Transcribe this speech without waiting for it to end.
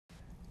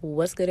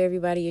What's good,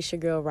 everybody? It's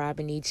your girl,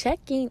 Robin,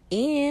 checking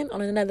in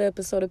on another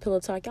episode of Pillow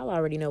Talk. Y'all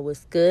already know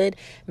what's good.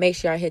 Make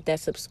sure y'all hit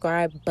that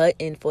subscribe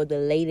button for the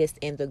latest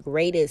and the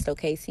greatest,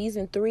 okay?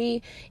 Season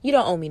 3, you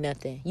don't owe me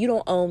nothing. You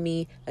don't owe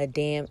me a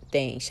damn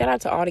thing. Shout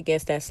out to all the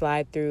guests that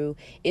slide through.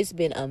 It's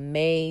been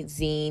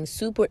amazing.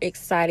 Super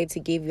excited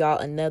to give y'all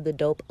another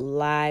dope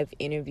live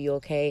interview,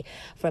 okay?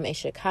 From a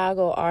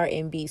Chicago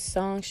R&B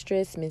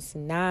songstress, Miss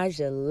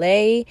Naja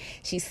Lay.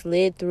 She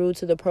slid through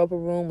to the Purple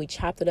Room. We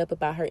chopped it up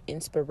about her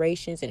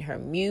inspirations and her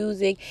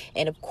music,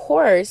 and of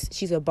course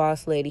she's a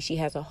boss lady. She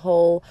has a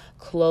whole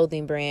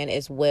clothing brand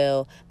as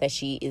well that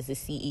she is the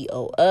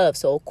CEO of,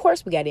 so of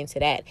course we got into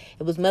that.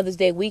 It was Mother's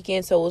Day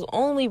weekend, so it was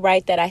only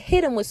right that I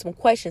hit him with some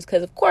questions,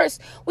 because of course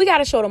we got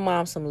to show the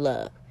mom some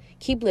love.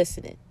 Keep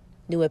listening.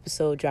 New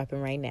episode dropping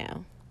right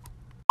now.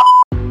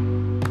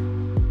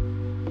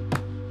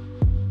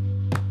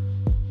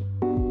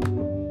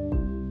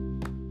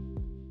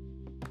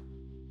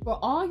 For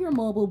all your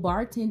mobile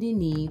bartending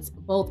needs,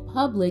 both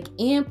public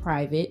and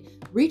private,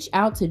 reach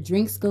out to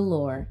Drinks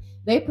Galore.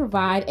 They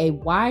provide a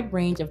wide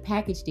range of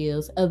package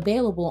deals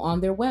available on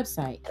their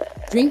website,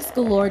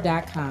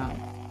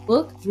 drinksgalore.com.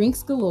 Book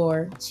Drinks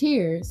Galore,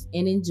 cheers,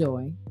 and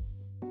enjoy.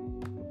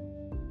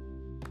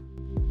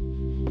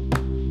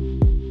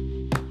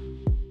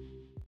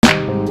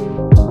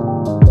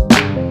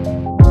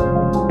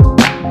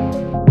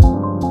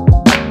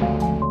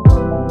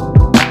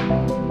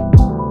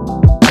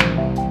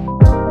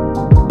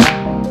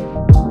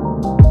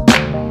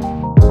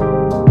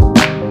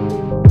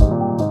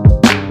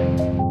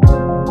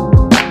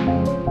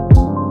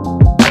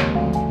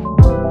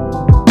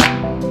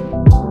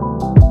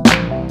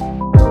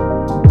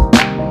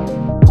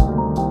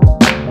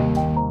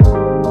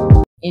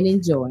 And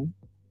enjoy.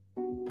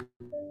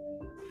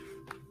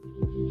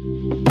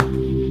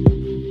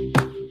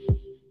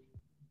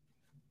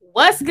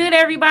 What's good,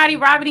 everybody?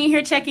 Robin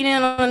here, checking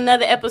in on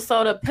another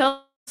episode of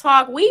Pillow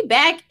Talk. We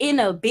back in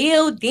the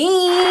building.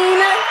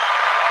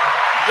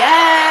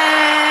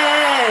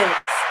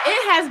 Yes.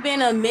 It has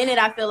been a minute,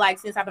 I feel like,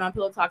 since I've been on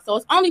Pillow Talk. So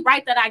it's only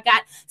right that I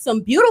got some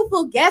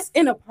beautiful guests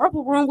in the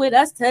Purple Room with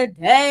us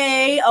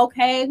today.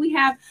 Okay, we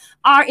have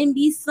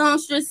R&B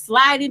songstress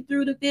sliding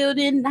through the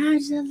building,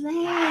 Naja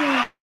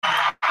Lay.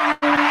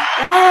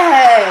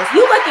 Yes,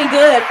 you looking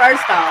good,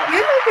 first off. You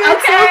looking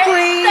so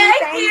clean.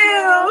 Thank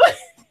you.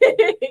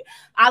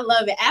 I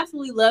love it.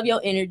 Absolutely love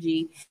your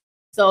energy.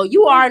 So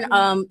you are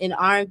an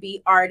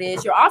R&B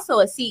artist. You're also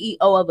a CEO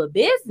of a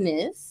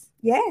business.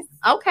 Yes.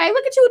 Okay,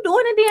 look at you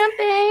doing a damn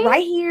thing.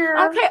 Right here.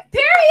 Okay,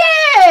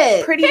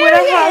 period. Pretty with a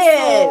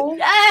hustle.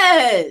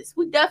 Yes.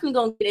 We definitely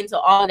gonna get into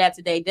all of that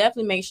today.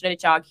 Definitely make sure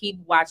that y'all keep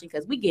watching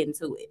because we get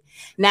into it.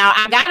 Now,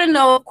 I gotta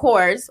know, of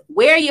course,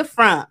 where you're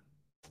from.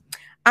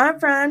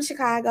 I'm from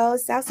Chicago,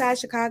 South Side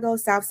Chicago,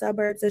 South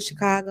suburbs of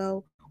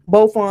Chicago.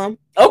 Both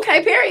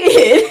Okay,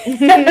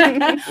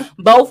 period.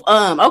 Both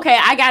Okay,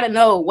 I gotta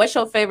know, what's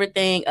your favorite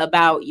thing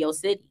about your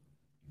city?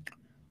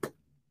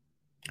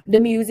 The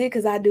music,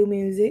 because I do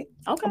music.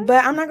 Okay.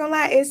 But I'm not gonna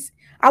lie,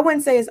 I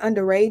wouldn't say it's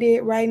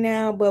underrated right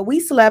now, but we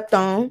slept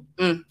on.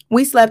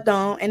 We slept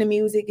on, and the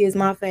music is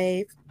my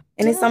fave.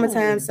 And it's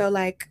summertime, so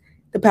like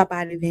the pop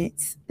out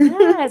events.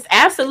 Yes,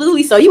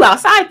 absolutely. So you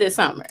outside this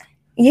summer?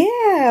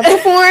 Yeah,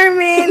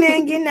 performing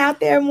and getting out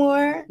there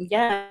more.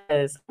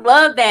 Yes,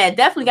 love that.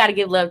 Definitely got to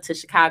give love to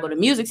Chicago. The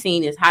music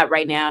scene is hot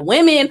right now.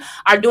 Women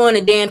are doing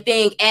the damn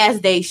thing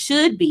as they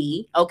should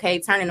be. Okay,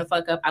 turning the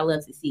fuck up. I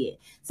love to see it.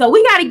 So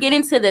we got to get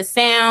into the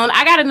sound.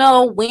 I got to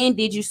know, when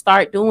did you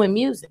start doing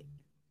music?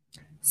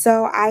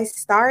 So I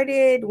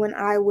started when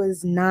I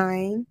was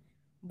 9,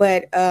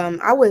 but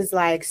I was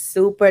like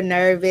super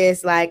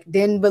nervous, like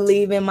didn't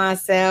believe in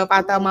myself.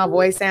 I thought my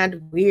voice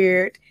sounded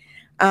weird.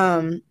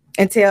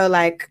 Until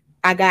like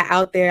I got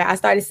out there, I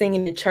started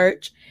singing in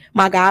church.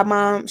 My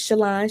godmom,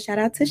 Shalon, shout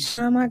out to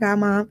Shalon, my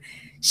godmom.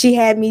 She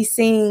had me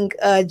sing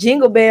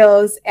Jingle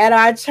Bells at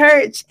our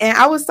church, and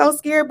I was so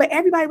scared. But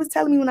everybody was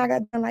telling me when I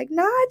got done, like,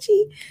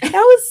 Naji, that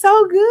was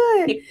so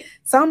good.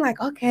 So I'm like,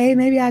 okay,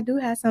 maybe I do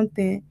have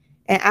something.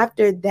 And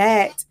after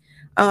that,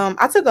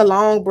 I took a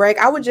long break.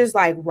 I would just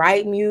like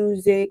write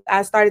music.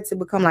 I started to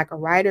become like a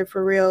writer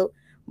for real,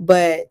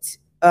 but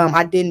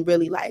I didn't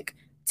really like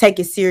take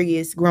it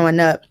serious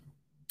growing up.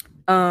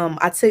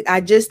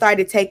 I just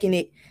started taking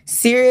it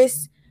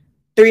serious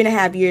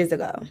 3.5 years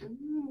ago.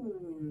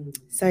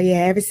 So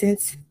yeah, ever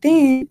since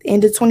then,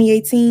 end of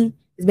 2018,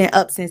 it's been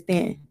up since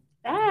then.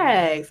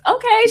 Thanks.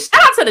 Okay,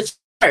 shout out to the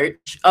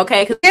church.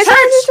 Okay, because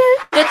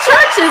the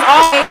church is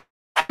always,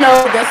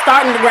 the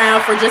starting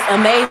ground for just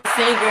amazing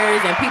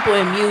singers and people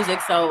in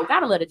music. So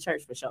gotta love the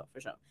church for sure.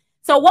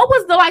 So what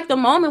was the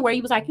moment where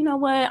you was like, you know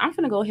what, I'm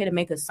finna go ahead and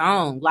make a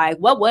song? Like,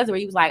 what was it where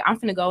you was like, I'm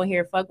finna go in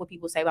here, fuck what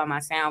people say about my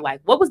sound?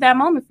 Like, what was that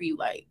moment for you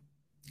like?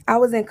 I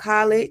was in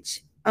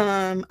college.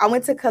 I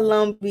went to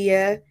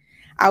Columbia.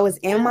 I was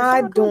in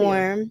my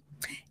dorm,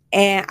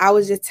 and I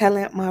was just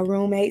telling my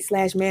roommate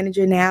 /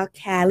 manager now,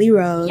 Callie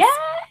Rose. Yeah.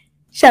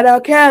 Shout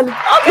out, Callie.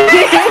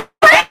 Okay.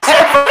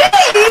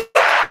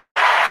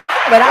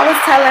 But I was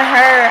telling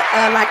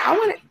her, like, I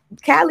want to,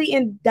 Callie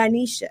and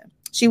Danisha.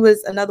 She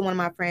was another one of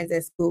my friends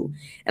at school.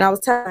 And I was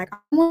telling her, like, I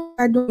want to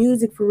start doing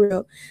music for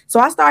real. So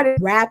I started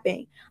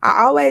rapping.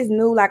 I always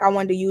knew like I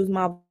wanted to use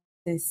my voice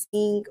and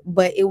sing,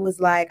 but it was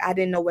like I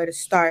didn't know where to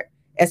start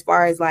as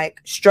far as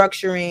like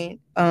structuring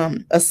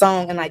a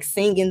song and like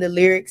singing the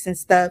lyrics and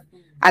stuff.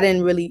 I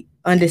didn't really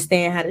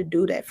understand how to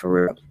do that for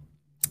real.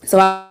 So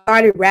I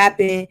started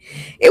rapping.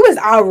 It was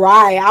all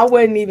right. I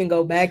wouldn't even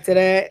go back to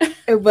that.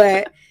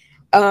 But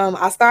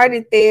I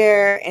started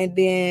there, and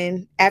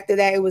then after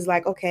that, it was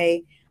like,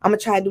 okay, I'm gonna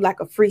try to do like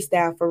a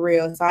freestyle for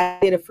real. So I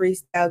did a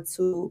freestyle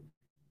to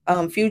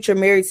Future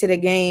Married to the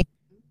Game.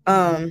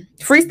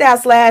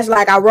 Freestyle /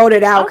 like I wrote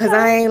it out because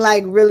I ain't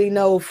like really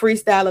no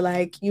freestyler,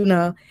 like, you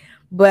know.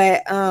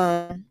 But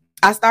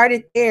I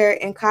started there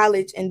in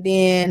college, and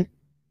then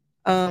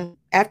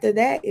after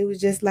that, it was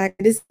just like,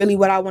 this is really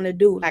what I want to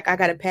do. Like, I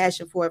got a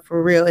passion for it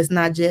for real. It's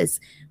not just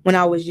when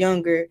I was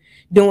younger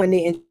doing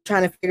it and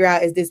trying to figure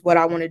out, is this what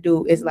I want to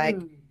do? It's like,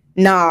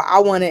 nah, I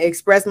want to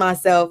express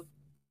myself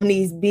on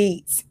these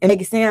beats and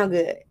make it sound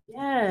good.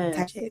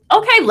 Yeah.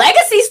 Okay,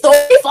 legacy story.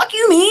 Fuck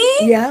you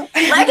mean? Yeah.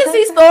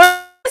 Legacy story.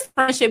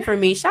 Friendship for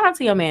me. Shout out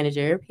to your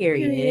manager,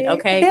 period.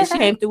 Okay, because she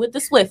came through with the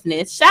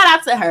swiftness. Shout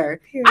out to her.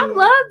 Period. I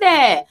love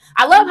that.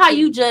 I love how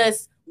you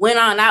just went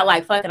on out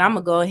like, fuck it, I'm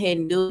gonna go ahead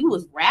and do it. You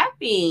was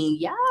rapping.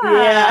 Yeah.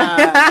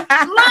 I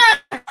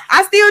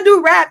still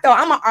do rap though.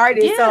 I'm an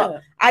artist. So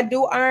I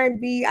do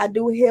R&B, I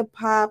do hip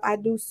hop, I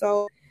do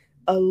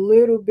a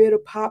little bit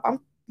of pop.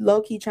 I'm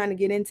low-key trying to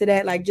get into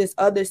that, like just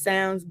other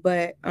sounds,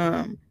 but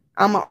I'm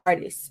an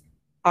artist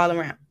all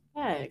around.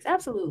 Yes,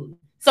 absolutely.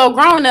 So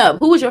growing up,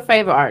 who was your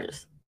favorite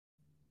artist?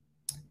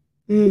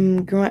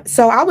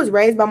 So I was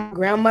raised by my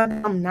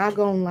grandmother. I'm not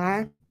gonna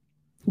lie,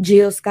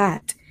 Jill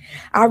Scott.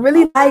 I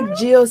really liked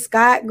Jill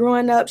Scott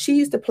growing up. She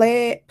used to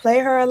play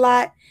her a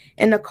lot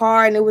in the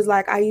car, and it was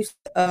like I used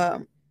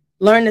to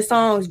learn the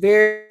songs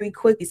very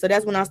quickly. So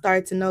that's when I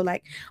started to know,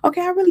 like,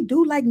 okay, I really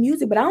do like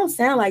music, but I don't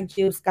sound like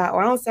Jill Scott,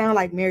 or I don't sound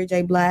like Mary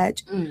J.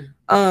 Blige.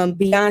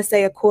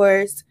 Beyonce, of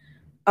course.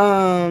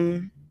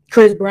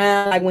 Chris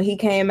Brown, like when he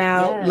came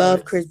out,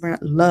 loved Chris Brown.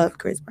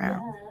 Yes.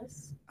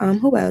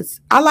 Who else?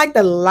 I liked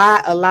a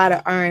lot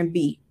of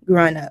R&B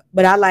growing up,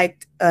 but I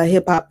liked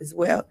hip hop as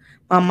well.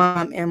 My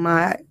mom and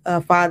my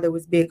father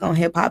was big on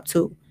hip hop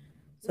too,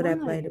 so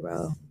that played a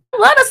role. I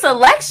love the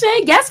selection.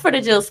 Yes, for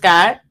the Jill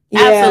Scott.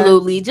 Yeah.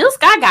 Absolutely. Jill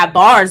Scott got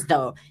bars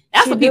though.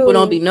 That's what people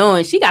don't be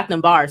knowing. She got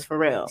them bars for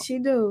real. She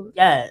do.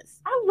 Yes.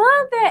 I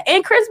love that.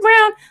 And Chris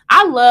Brown,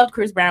 I loved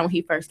Chris Brown when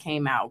he first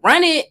came out.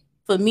 Run It,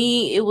 for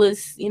me, it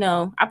was,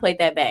 I played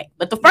that back.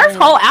 But the first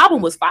whole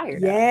album was fire.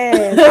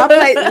 Yes. I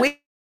played.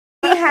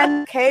 We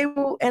had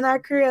cable in our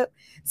crib.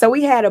 So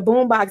we had a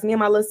boombox. Me and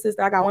my little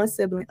sister. I got one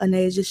sibling.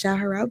 Anaya just shout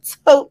her out.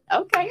 So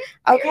okay.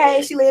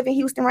 She live in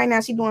Houston right now.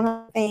 She doing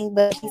her thing,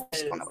 but she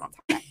don't know what I'm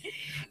talking about.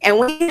 And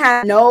we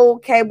had no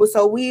cable,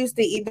 so we used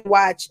to either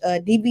watch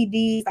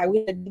DVDs, like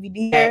we had a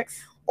DVD there,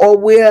 or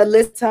we'll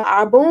listen to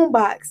our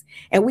boombox.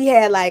 And we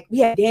had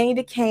Danny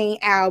the Kane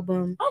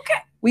album. Okay.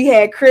 We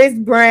had Chris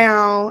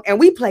Brown, and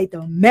we played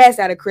the mess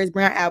out of Chris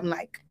Brown album.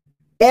 Like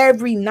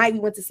every night we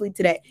went to sleep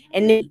to that.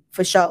 And Nicki,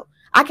 for sure.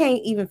 I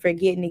can't even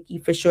forget Nicki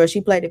for sure.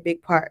 She played a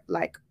big part.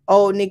 Like,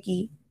 old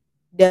Nicki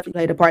definitely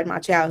played a part in my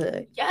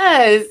childhood.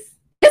 Yes.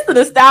 It's the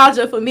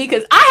nostalgia for me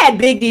because I had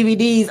big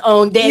DVDs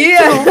on deck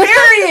too.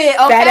 Period.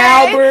 Okay. Fat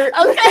Albert.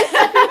 Okay.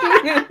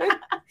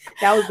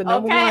 That was the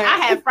number one. I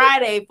had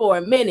Friday for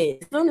a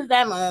minute. As soon as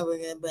that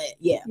motherfucker, but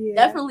yeah,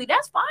 definitely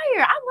that's fire.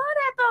 I love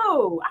that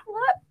though.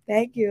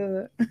 Thank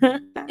you.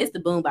 It's the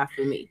boombox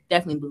for me.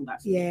 Definitely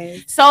boombox. Yeah.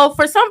 So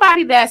for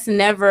somebody that's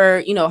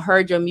never,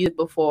 heard your music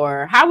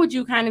before, how would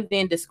you kind of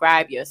then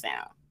describe your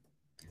sound?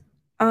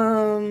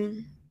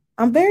 I'm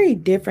very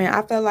different.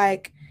 I feel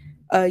like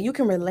you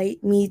can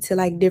relate me to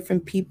like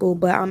different people,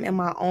 but I'm in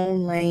my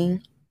own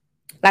lane.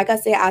 Like I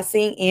said, I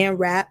sing and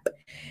rap.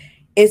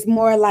 It's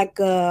more like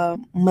a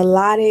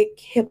melodic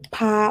hip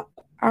hop,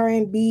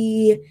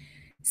 R&B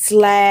 /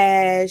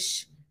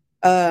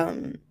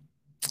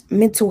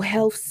 mental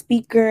health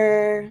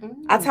speaker.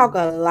 I talk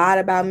a lot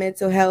about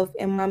mental health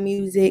in my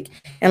music,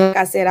 and like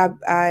I said,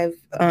 I've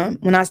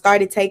when I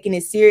started taking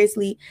it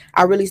seriously,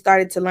 I really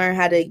started to learn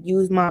how to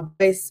use my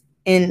voice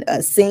and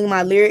sing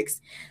my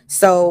lyrics.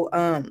 So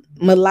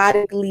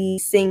melodically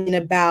singing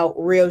about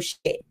real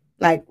shit,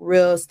 like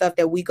real stuff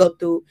that we go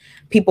through,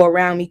 people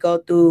around me go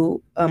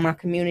through, my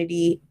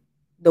community,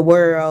 the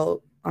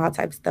world, all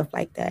types of stuff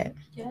like that.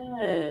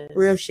 Yes.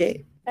 Real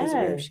shit. Yes. It's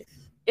real shit.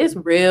 It's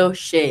real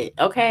shit.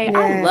 Okay. Yeah.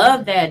 I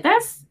love that.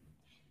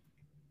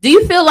 Do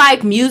you feel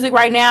like music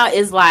right now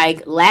is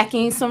like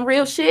lacking some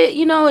real shit?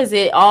 Is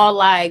it all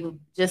like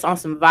just on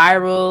some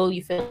viral?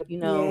 You feel like,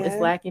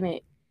 it's lacking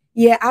it?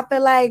 Yeah, I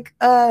feel like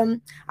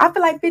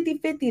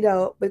 50-50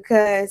 though,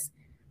 because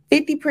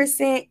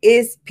 50%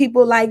 is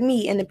people like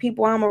me and the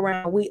people I'm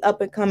around. We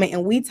up and coming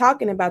and we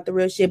talking about the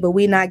real shit, but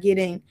we not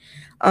getting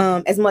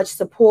as much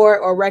support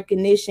or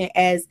recognition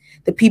as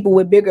the people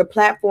with bigger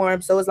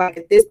platforms. So it's like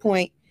at this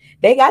point,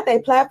 they got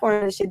their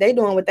platform and shit. They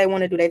doing what they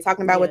want to do. They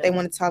talking about what they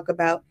want to talk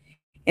about.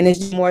 and it's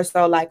just more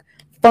so like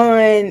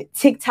fun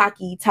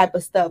TikTok-y type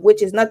of stuff,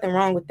 which is nothing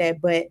wrong with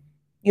that. But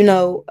you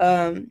know,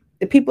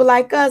 the people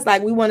like us,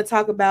 like we want to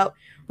talk about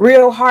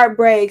real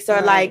heartbreaks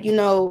or like, you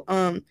know,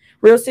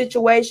 real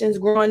situations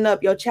growing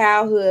up, your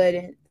childhood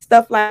and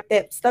stuff like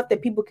that, stuff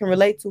that people can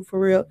relate to for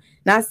real.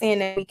 Not saying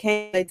that we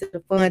can't relate to the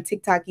fun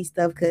TikTok-y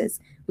stuff because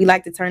we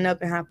like to turn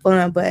up and have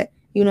fun, but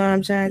you know what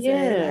I'm trying to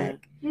say?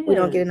 Like, we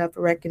don't get enough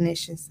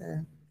recognition.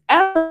 So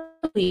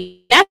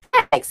absolutely, that's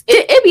facts.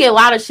 It be a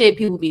lot of shit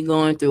people be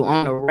going through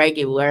on a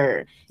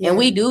regular, and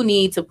we do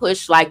need to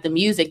push like the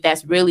music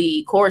that's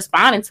really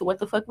corresponding to what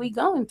the fuck we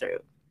going through.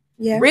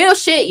 Yeah, real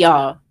shit,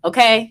 y'all.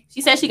 Okay,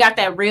 she said she got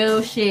that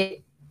real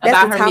shit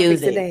about her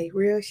music today.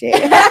 Real shit.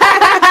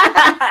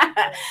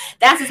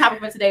 That's the topic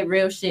for today.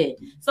 Real shit.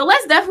 So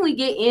let's definitely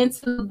get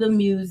into the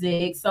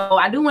music. So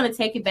I do want to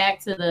take it back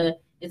to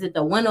is it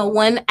the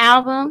 101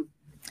 album?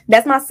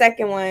 That's my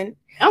second one.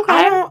 Okay.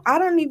 I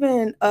don't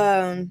even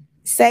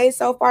say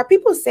so far.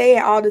 People say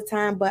it all the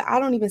time, but I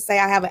don't even say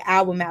I have an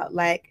album out.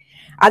 Like,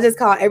 I just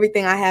call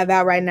everything I have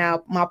out right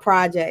now my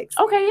projects.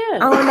 Okay, yeah.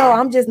 I don't know.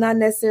 I'm just not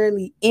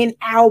necessarily in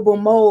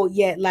album mode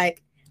yet.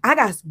 Like, I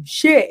got some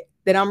shit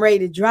that I'm ready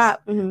to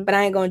drop, but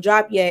I ain't gonna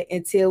drop yet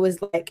until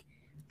it's like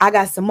I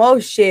got some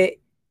more shit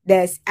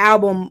that's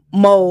album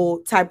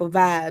mode type of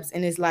vibes,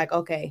 and it's like,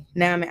 okay,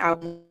 now I'm in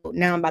album mode.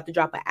 Now I'm about to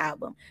drop an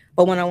album.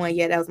 But 101,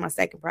 yeah, that was my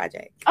second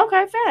project.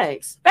 Okay,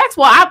 facts.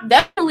 Well, I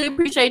definitely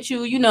appreciate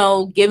you, you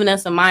know, giving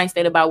us a mind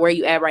state about where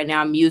you at right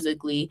now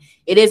musically.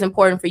 It is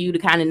important for you to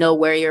kind of know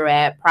where you're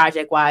at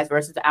project wise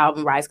versus the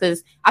album wise,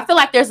 because I feel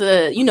like there's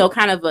a, you know,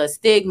 kind of a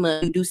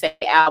stigma. You do say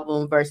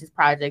album versus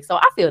project, so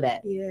I feel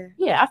that.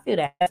 Yeah, I feel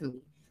that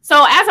definitely.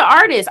 So as an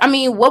artist, I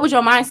mean, what was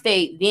your mind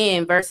state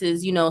then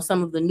versus, you know,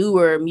 some of the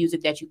newer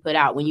music that you put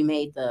out when you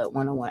made the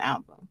 101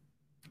 album?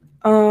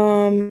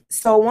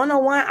 So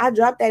 101, I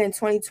dropped that in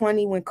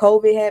 2020 when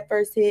COVID had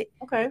first hit.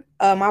 Okay.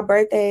 My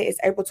birthday is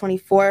April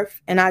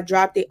 24th, and I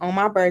dropped it on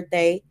my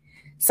birthday.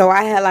 So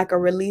I had like a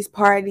release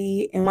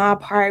party in my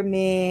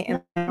apartment,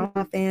 and all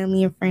my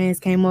family and friends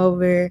came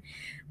over.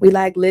 We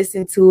like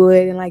listened to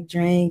it and like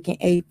drank and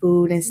ate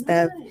food and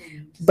stuff. Nice.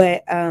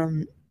 But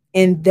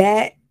in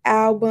that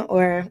album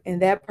or in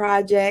that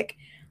project,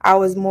 I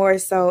was more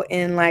so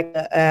in like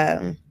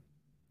I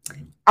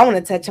want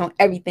to touch on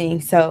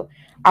everything. So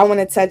I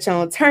want to touch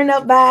on turn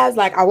up vibes,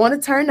 like I want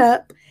to turn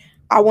up.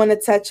 I want to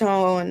touch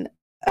on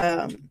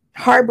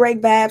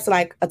heartbreak vibes,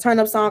 like a turn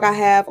up song I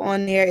have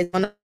on there is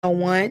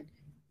 101.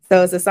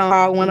 So it's a song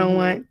called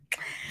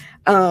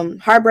 101.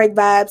 Heartbreak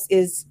vibes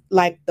is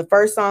like the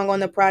first song on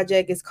the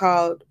project is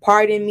called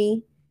Pardon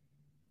Me.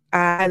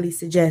 I highly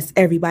suggest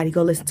everybody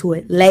go listen to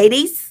it.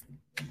 Ladies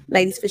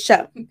for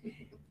sure.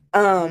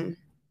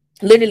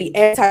 Literally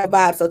every type of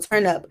vibe. So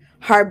turn up,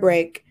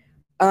 heartbreak,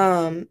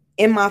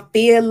 in my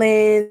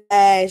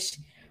feelings,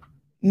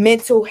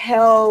 mental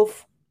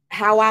health,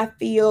 how I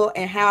feel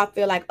and how I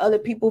feel like other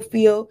people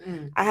feel.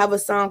 I have a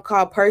song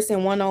called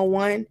Person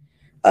 101,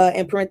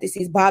 in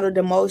parentheses, bottled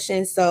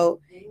emotions. So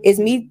it's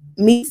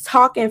me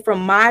talking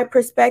from my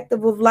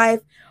perspective of life.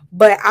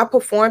 But I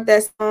performed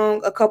that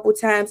song a couple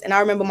times, and I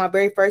remember my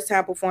very first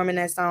time performing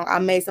that song, I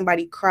made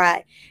somebody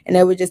cry, and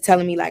they were just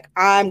telling me like,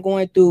 I'm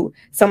going through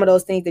some of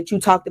those things that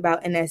you talked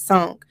about in that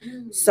song.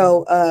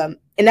 So,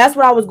 and that's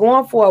what I was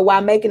going for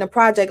while making a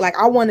project. Like,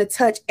 I want to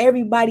touch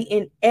everybody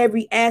in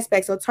every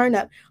aspect. So turn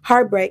up,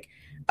 heartbreak,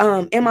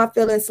 in my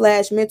feelings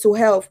 / mental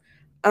health.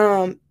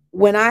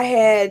 When I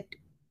had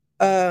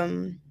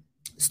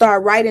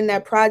start writing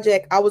that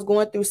project, I was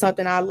going through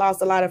something. I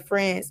lost a lot of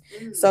friends.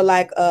 So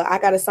like I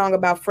got a song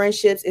about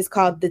friendships. It's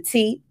called The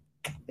Tea.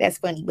 That's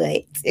funny,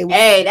 but it was,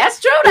 hey, that's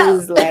true though. It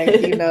was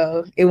like, you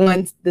know,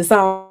 the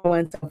song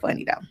wasn't so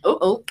funny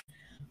though.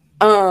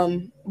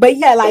 But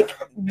yeah, like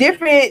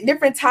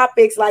different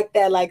topics like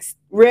that, like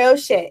real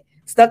shit,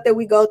 stuff that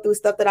we go through,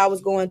 stuff that I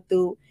was going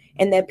through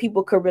and that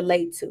people could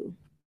relate to.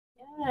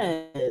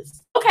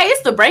 Yes. Okay,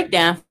 it's the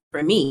breakdown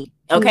for me.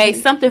 Okay,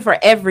 something for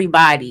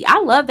everybody. I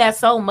love that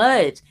so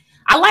much.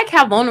 I like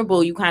how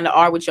vulnerable you kind of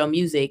are with your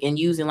music and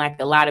using like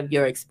a lot of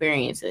your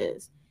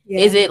experiences. Yeah.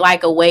 Is it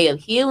like a way of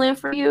healing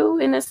for you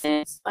in a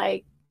sense?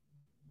 Like,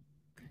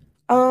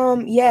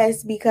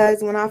 yes,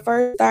 because when I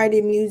first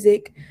started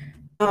music,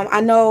 I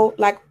know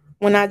like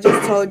when I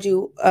just told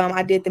you,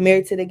 I did the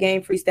Married to the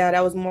Game freestyle.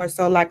 That was more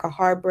so like a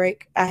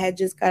heartbreak. I had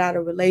just got out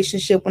of a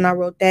relationship when I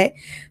wrote that.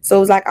 So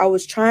it was like I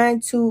was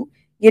trying to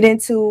get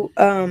into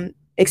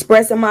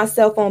expressing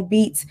myself on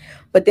beats,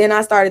 but then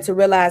I started to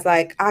realize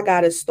like I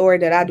got a story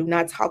that I do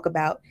not talk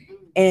about,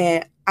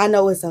 and I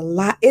know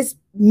it's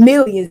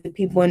millions of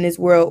people in this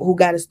world who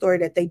got a story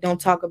that they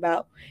don't talk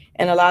about,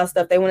 and a lot of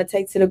stuff they want to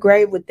take to the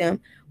grave with them.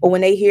 But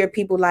when they hear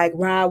people like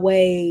Rod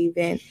Wave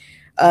and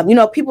you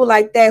know, people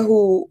like that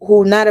who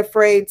not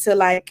afraid to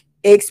like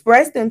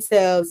express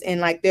themselves and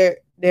like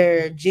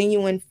their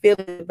genuine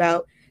feelings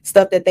about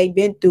stuff that they've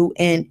been through,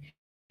 and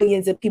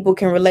millions of people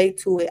can relate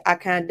to it, I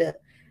kind of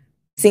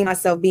see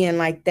myself being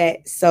like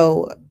that.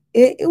 So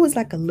it was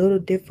like a little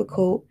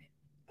difficult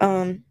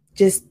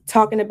just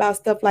talking about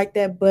stuff like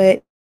that,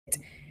 but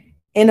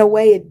in a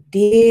way it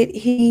did.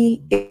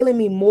 He healing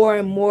me more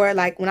and more.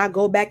 Like when I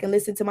go back and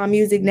listen to my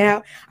music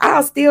now,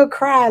 I'll still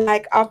cry.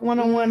 Like off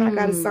 101, I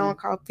got a song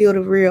called Feel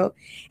the Real.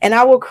 And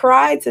I will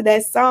cry to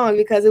that song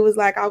because it was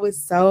like I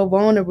was so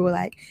vulnerable.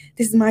 Like,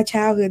 this is my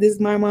childhood. This is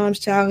my mom's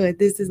childhood.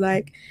 This is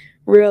like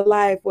real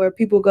life where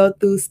people go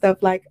through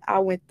stuff like I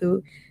went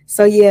through.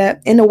 So yeah,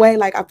 in a way,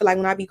 like I feel like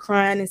when I be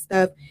crying and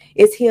stuff,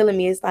 it's healing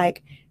me. It's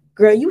like,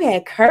 girl, you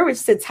had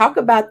courage to talk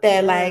about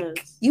that. Yes.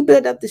 Like you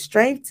built up the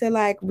strength to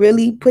like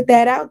really put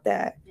that out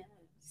there. Yes.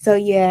 So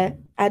yeah,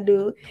 I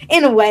do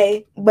in a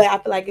way, but I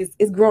feel like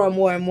it's growing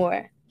more and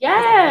more.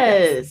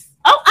 Yes.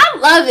 Oh, I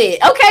love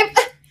it. Okay.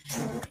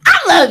 I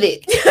love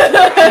it.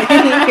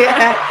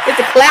 Yeah, it's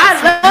a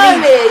class. I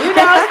love it. You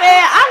know what I'm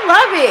saying? I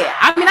love it.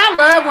 I mean, I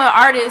love when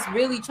artists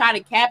really try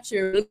to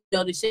capture,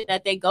 the shit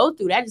that they go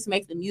through. That just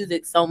makes the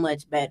music so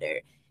much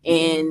better.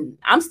 And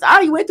I'm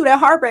sorry you went through that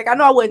heartbreak. I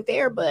know I wasn't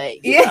there,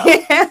 but you know,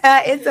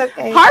 it's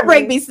okay.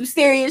 Heartbreak be some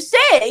serious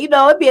shit. You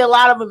know, it'd be a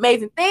lot of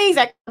amazing things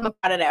that come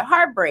out of that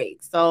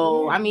heartbreak.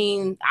 So, I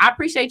mean, I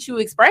appreciate you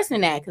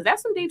expressing that because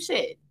that's some deep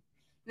shit.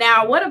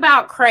 Now, what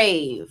about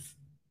Crave?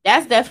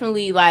 That's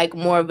definitely like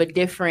more of a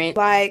different.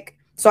 Like,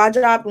 so I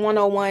dropped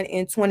 101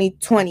 in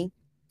 2020.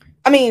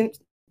 I mean,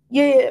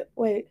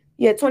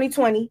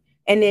 2020.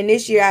 And then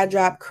this year I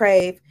dropped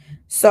Crave.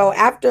 So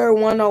after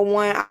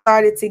 101, I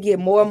started to get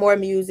more and more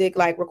music,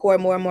 like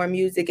record more and more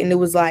music. And it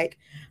was like,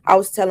 I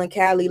was telling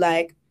Callie,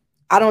 like,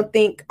 I don't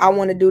think I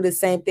want to do the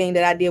same thing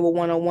that I did with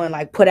 101,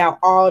 like put out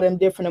all them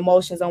different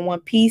emotions on one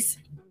piece.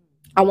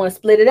 I want to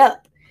split it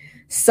up.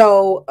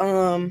 So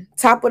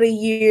top of the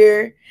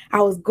year,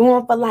 I was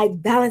going for like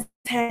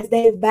Valentine's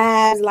Day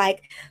vibes,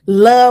 like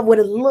love with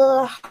a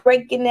little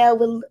breaking there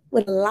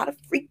with a lot of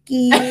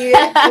freaky,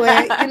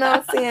 but, you know what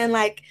I'm saying?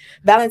 Like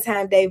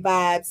Valentine's Day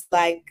vibes,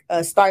 like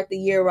start the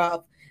year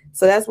off.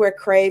 So that's where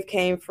Crave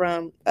came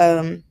from.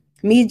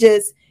 Me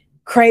just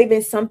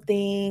craving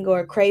something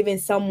or craving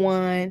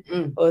someone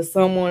or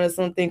someone or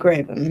something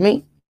craving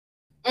me.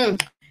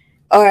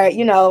 Or,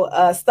 you know,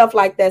 stuff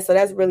like that. So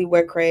that's really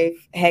where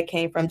Crave had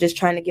came from. Just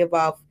trying to give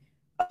off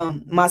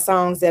my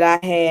songs that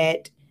I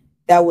had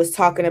that was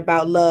talking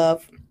about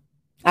love.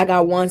 I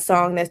got one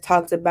song that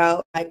talks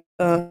about like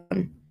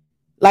kind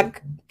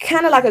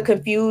of like a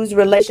confused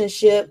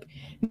relationship,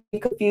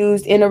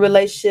 confused in a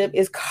relationship.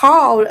 It's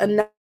called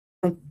Enough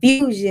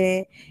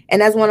Confusion,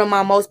 and that's one of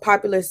my most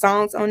popular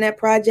songs on that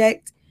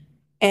project.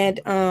 And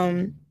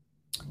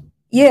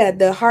yeah,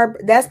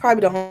 that's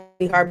probably the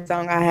only heart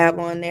song I have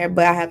on there,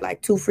 but I have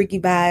like two freaky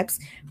vibes.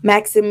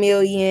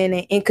 Maximilian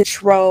and In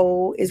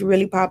Control is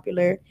really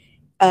popular.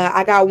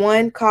 I got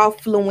one called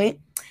Fluent.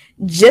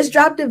 Just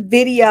dropped a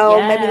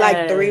video maybe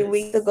like 3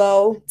 weeks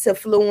ago to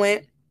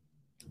Fluent.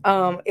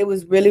 It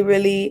was really,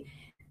 really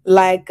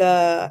like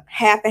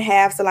half and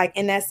half. So like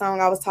in that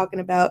song I was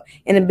talking about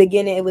in the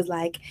beginning, it was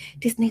like,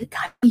 this nigga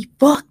got me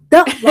fucked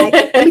up. Like,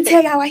 let me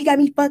tell y'all why he got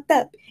me fucked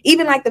up.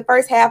 Even like the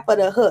first half of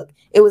the hook,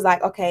 it was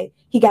like, okay,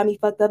 he got me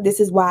fucked up. This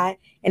is why.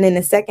 And then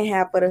the second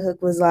half of the hook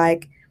was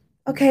like,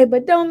 okay,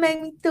 but don't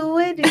make me do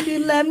it. If you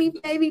love me,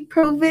 baby,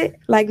 prove it.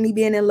 Like me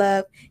being in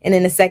love. And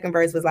then the second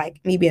verse was like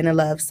me being in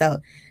love. So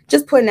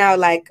just putting out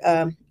like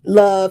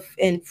love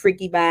and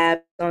freaky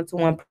vibes onto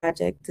one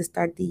project to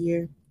start the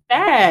year.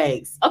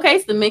 Thanks. Okay,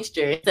 it's the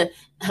mixture. It's a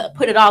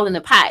put it all in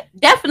the pot.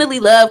 Definitely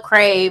love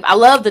Crave. I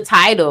love the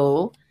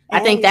title. I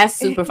think that's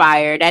super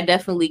fire. That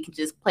definitely can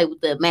just play with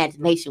the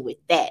imagination with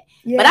that.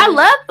 Yeah. But I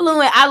love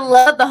Fluent. I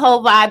love the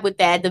whole vibe with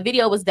that. The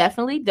video was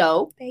definitely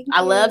dope.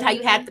 I loved how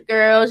you had the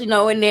girls, you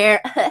know, in there.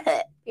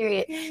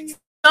 Period.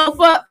 So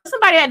for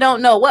somebody that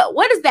don't know,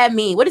 what does that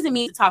mean? What does it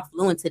mean to talk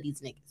fluent to these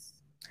niggas?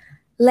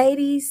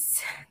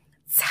 Ladies,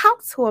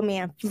 talk to a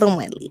man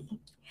fluently.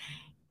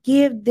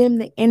 Give them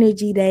the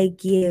energy they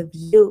give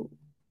you.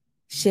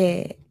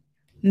 Shit.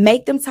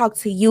 Make them talk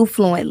to you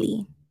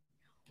fluently.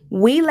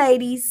 We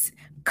ladies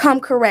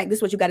come correct. This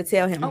is what you got to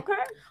tell him. Okay.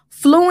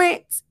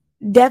 Fluent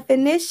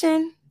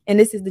definition, and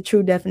this is the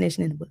true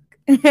definition in the book,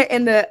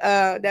 in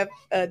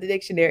the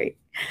dictionary.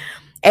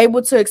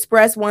 Able to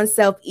express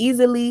oneself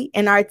easily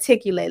and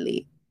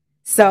articulately.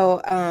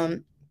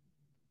 So,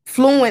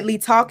 fluently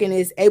talking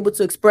is able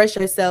to express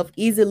yourself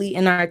easily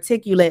and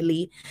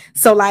articulately.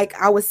 So like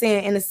I was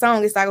saying in the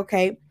song, it's like,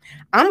 okay,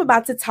 I'm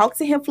about to talk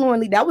to him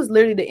fluently. That was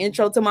literally the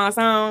intro to my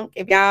song.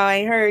 If y'all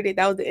ain't heard it,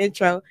 that was the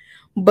intro.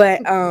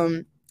 But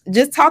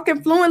just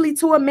talking fluently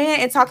to a man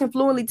and talking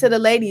fluently to the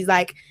ladies,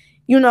 like,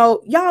 you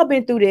know, y'all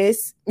been through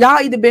this.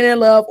 Y'all either been in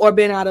love or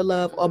been out of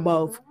love or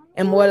both.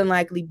 And more than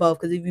likely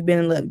both, because if you've been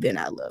in love, you've been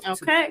out of love.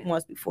 Okay.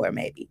 Once before,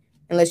 maybe.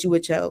 Unless you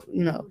with your,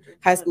 you know,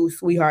 high school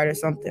sweetheart or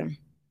something.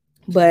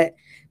 But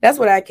that's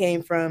what I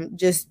came from,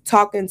 just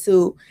talking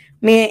to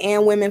men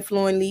and women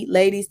fluently,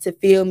 ladies to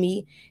feel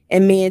me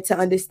and men to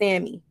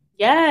understand me.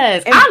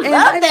 Yes, I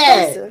love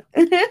that.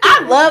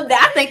 I love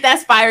that. I think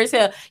that's fire as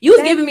hell. You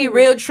was giving me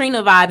real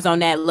Trina vibes on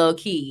that low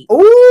key. Ooh,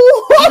 you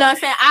know what I'm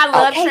saying? I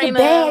love Trina.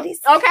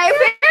 Okay,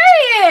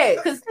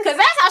 period. Because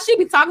that's how she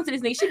be talking to this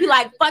nigga. She be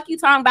like, "Fuck you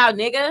talking about,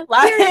 nigga."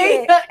 Like,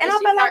 and I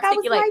feel like I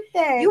was like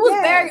that. You was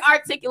very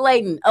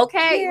articulating.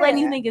 Okay,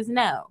 letting these niggas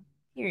know.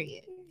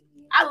 Period.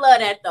 I love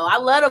that though. I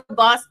love the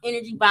boss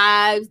energy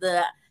vibes,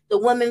 the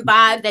woman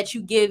vibes that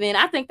you giving.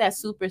 I think that's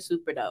super,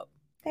 super dope.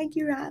 Thank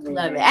you, Robin.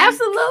 Love it.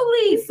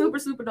 Absolutely. Super,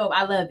 super dope.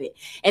 I love it.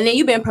 And then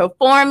you've been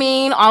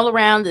performing all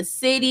around the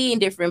city in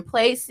different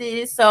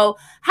places. So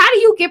how do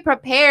you get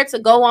prepared to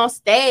go on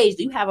stage?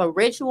 Do you have a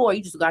ritual or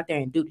you just go out there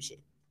and do the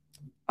shit?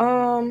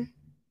 No,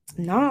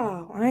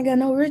 I ain't got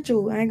no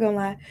ritual. I ain't gonna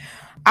lie.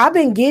 I've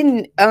been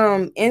getting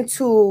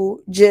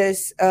into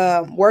just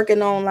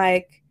working on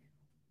like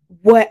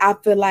what I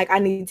feel like I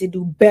need to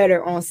do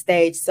better on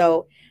stage.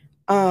 So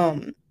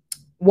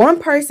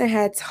one person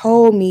had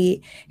told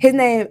me, his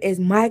name is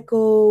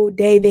Michael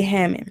David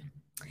Hammond.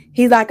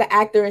 He's like an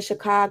actor in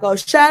Chicago.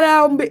 Shout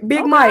out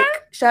Big Mike.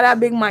 Shout out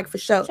Big Mike for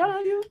sure. Shout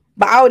out you.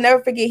 But I would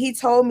never forget, he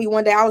told me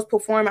one day I was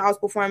performing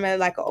at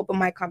like an open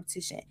mic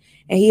competition.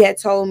 And he had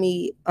told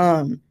me,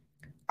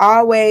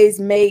 always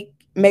make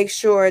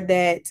sure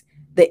that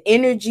the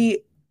energy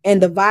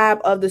and the vibe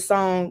of the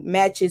song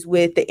matches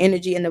with the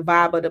energy and the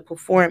vibe of the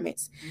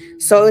performance.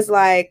 So it's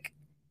like,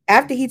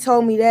 after he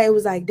told me that, it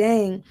was like,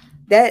 dang,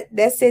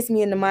 that sets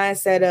me in the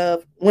mindset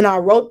of when I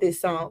wrote this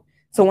song.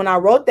 So when I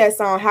wrote that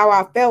song, how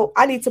I felt,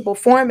 I need to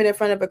perform it in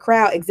front of a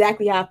crowd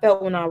exactly how I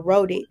felt when I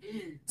wrote it.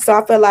 So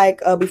I feel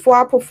like before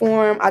I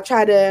perform, I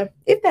try to,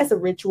 if that's a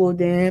ritual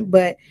then,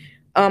 but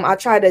I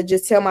try to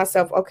just tell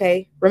myself,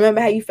 okay,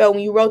 remember how you felt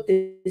when you wrote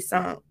this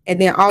song.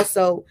 And then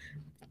also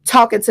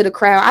talking to the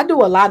crowd. I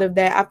do a lot of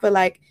that. I feel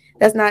like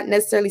that's not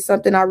necessarily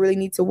something I really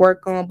need to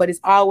work on, but it's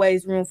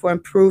always room for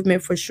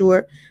improvement for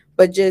sure.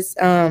 But just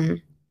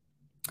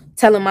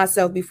telling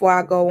myself before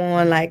I go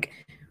on, like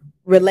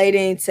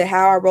relating to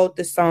how I wrote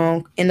the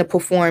song in the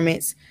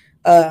performance,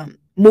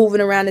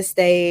 moving around the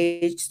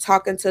stage,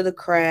 talking to the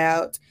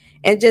crowd,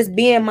 and just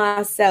being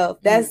myself.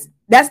 That's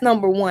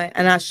number one.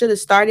 And I should have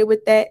started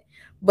with that,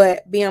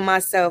 but being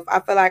myself. I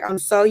feel like I'm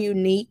so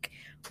unique.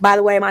 By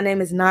the way, my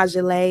name is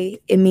Najale.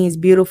 It means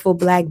beautiful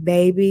black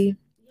baby.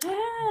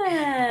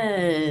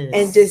 Yes.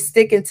 And just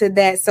sticking to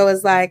that. So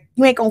it's like,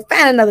 you ain't gonna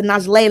find another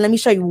Najale. Let me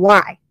show you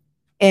why.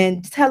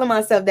 And telling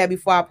myself that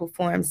before I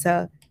perform.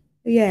 So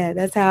yeah,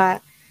 that's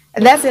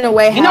in a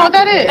way. You know what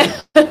that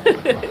is?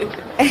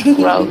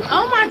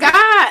 Oh my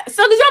God.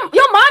 So did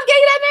your mom give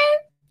you that name?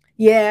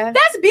 Yeah.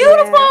 That's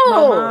beautiful. Yeah.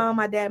 My mom,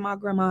 my dad, my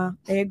grandma,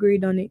 they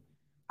agreed on it.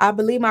 I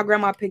believe my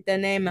grandma picked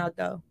that name out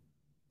though.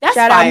 That's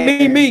shout fire.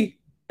 out me.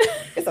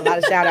 It's a lot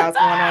of shout outs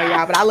going on,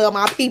 y'all, but I love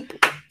my people.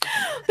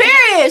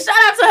 Period. Shout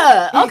out to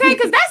her. Okay,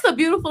 because that's a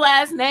beautiful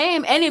ass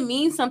name. And it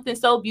means something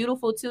so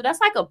beautiful too.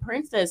 That's like a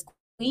princess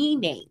queen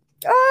name.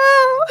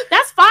 Oh,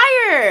 that's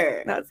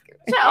fire. That's good.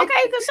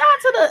 Okay, because shout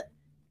out to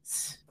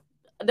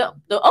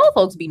the old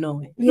folks be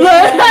knowing.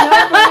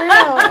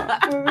 Yeah,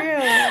 no, for real.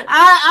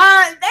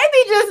 They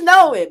be just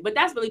knowing, but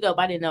that's really dope.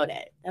 I didn't know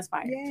that. That's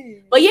fire. Yeah.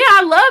 But yeah,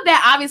 I love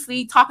that.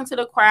 Obviously, talking to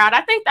the crowd,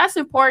 I think that's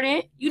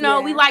important. You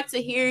know, we like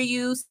to hear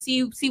you,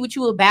 see what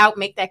you about,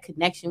 make that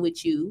connection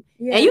with you,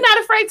 and you're not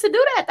afraid to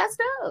do that. That's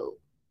dope.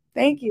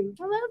 Thank you.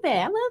 I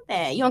love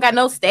that. You don't got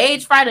no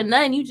stage fright or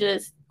nothing. You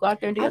just go out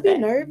there and do your thing. I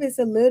be nervous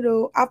a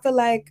little. I feel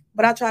like,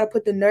 but I try to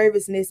put the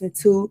nervousness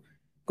into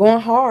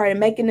going hard and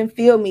making them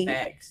feel me.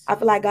 Facts. I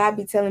feel like God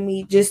be telling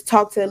me just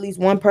talk to at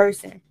least one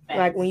person. Facts.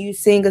 Like when you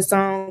sing a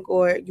song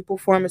or you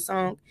perform a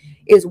song,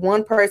 it's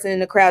one person in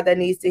the crowd that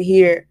needs to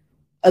hear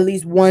at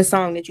least one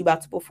song that you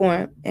about to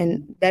perform,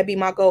 and that be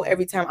my goal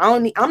every time.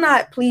 I'm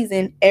not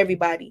pleasing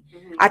everybody.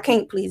 Mm-hmm. I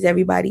can't please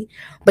everybody,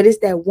 but it's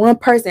that one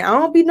person. I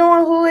don't be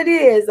knowing who it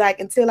is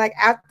like until like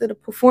after the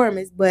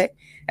performance. But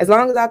as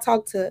long as I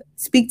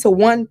speak to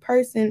one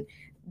person,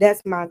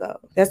 that's my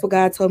goal. That's what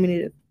God told me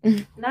to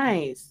do.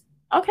 Nice.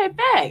 Okay,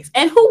 thanks.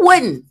 And who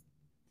wouldn't?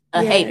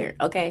 A hater,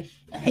 okay?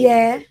 A hater.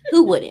 Yeah.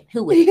 Who wouldn't?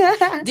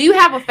 Do you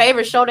have a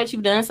favorite show that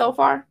you've done so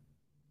far?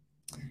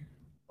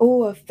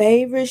 Oh, a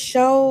favorite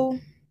show?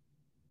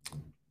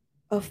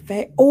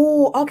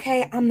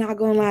 Okay. I'm not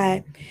gonna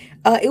lie.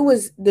 It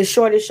was the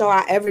shortest show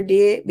I ever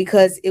did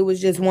because it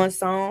was just one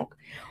song.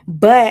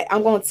 But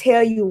I'm gonna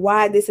tell you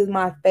why this is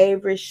my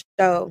favorite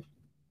show.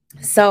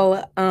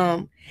 So,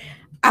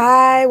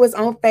 I was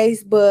on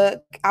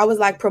Facebook. I was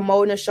like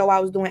promoting a show I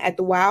was doing at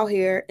the Wild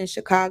here in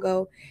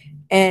Chicago.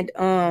 And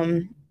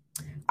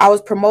I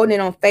was promoting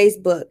it on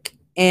Facebook.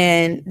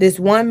 And this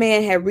one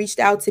man had reached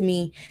out to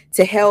me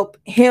to help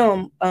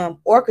him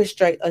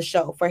orchestrate a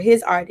show for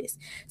his artist.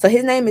 So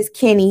his name is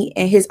Kenny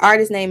and his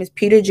artist name is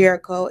Peter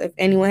Jericho, if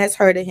anyone has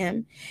heard of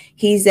him.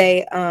 He's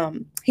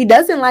he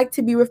doesn't like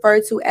to be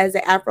referred to as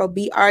an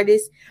Afrobeat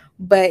artist,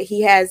 but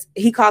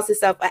he calls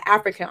himself an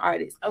African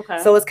artist. Okay.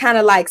 So it's kind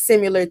of like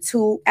similar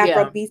to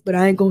Afrobeats, but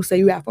I ain't gonna say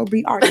you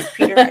Afrobeat artist,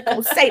 Peter. I ain't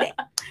gonna say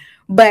that.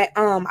 But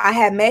I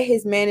had met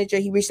his manager.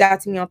 He reached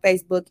out to me on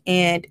Facebook,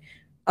 and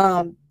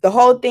The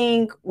whole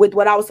thing with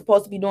what I was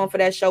supposed to be doing for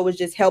that show was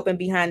just helping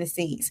behind the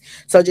scenes.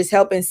 So just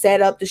helping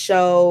set up the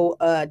show,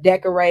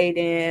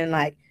 decorating,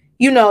 like,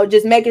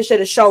 just making sure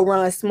the show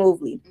runs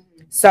smoothly.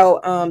 So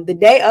the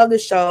day of the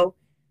show,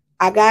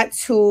 I got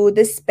to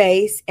the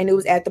space, and it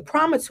was at the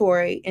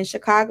Promontory in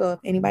Chicago. If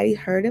anybody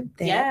heard of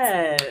that?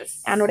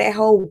 Yes. I know that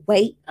whole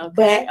wait. Okay,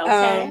 but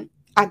okay.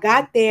 I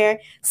got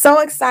there so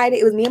excited.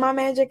 It was me and my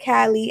manager,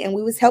 Callie, and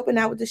we was helping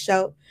out with the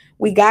show.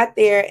 We got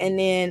there, and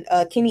then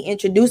Kenny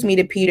introduced me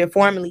to Peter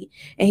formally,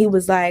 and he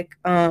was like,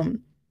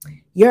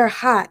 you're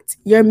hot.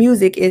 Your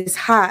music is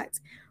hot.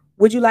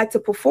 Would you like to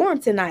perform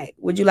tonight?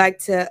 Would you like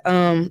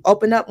to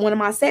open up one of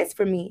my sets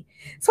for me?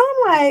 So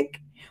I'm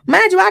like,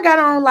 mind you, I got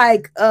on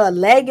like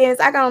leggings.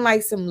 I got on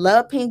like some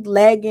love pink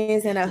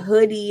leggings and a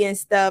hoodie and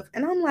stuff.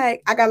 And I'm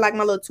like, I got like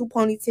my little 2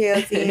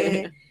 ponytails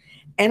in.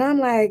 And I'm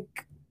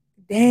like,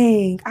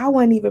 dang, I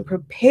wasn't even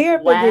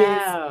prepared for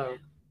this.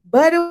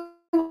 But it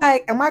was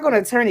like, am I going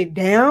to turn it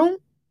down?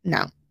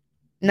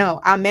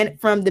 No, I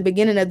meant from the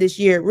beginning of this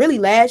year, really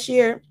last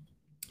year,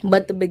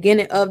 but the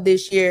beginning of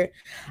this year,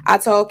 I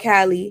told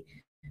Callie,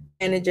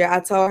 my manager, I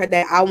told her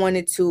that I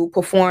wanted to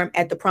perform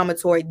at the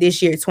Promontory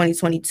this year,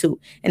 2022.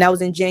 And that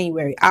was in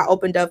January. I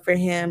opened up for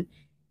him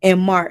in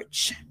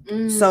March.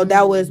 So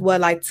that was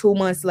like 2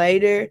 months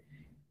later.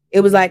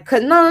 It was like,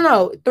 3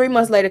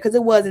 months later, because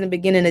it was in the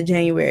beginning of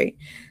January.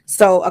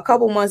 So a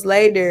couple months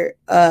later,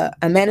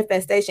 a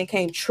manifestation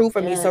came true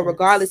for me. So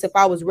regardless if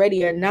I was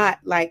ready or not,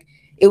 like,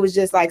 it was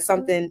just like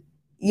something,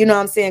 what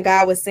I'm saying?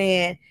 God was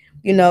saying,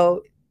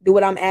 do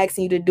what I'm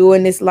asking you to do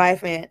in this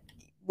life. And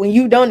when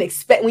you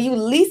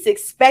least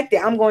expect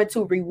it, I'm going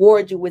to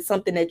reward you with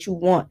something that you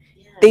want.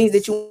 Things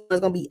that you want is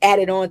going to be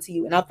added on to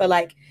you. And I feel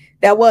like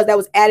that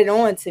was added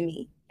on to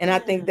me. And I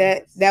think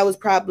that was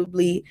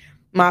probably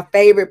my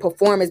favorite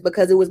performance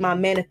because it was my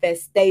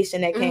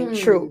manifestation that came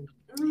true.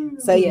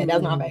 So yeah,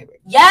 that's my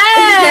favorite.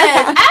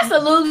 Yes,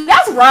 absolutely.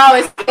 That's raw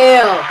as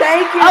hell.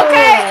 Thank you.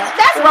 Okay,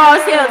 that's raw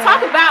as hell.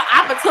 Talk about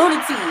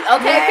opportunity.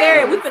 Okay,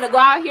 Perry, we finna go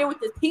out here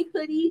with this pink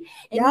hoodie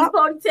and these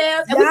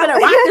ponytails, and we finna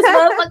rock this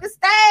motherfucking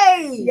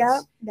stage.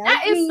 Yep,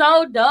 that is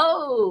so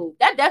dope.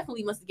 That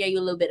definitely must have gave you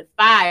a little bit of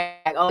fire.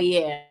 Like, oh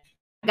yeah,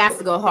 I got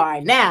to go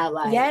hard now.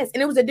 Like, yes,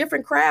 and it was a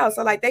different crowd,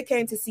 so like they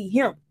came to see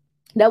him.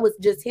 That was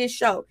just his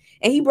show,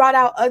 and he brought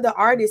out other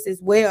artists as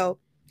well.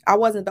 I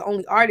wasn't the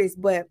only artist,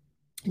 but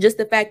just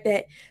the fact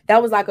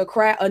that was like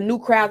a new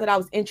crowd that I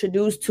was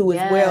introduced to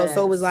as well.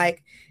 So it was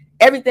like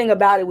everything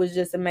about it was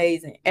just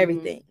amazing.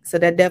 Everything. So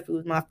that definitely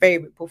was my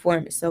favorite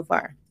performance so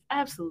far.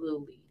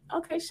 Absolutely.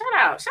 Okay, shout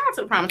out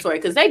to the Promontory,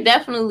 because they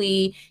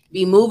definitely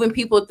be moving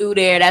people through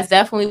there. That's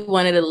definitely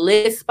one of the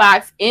lit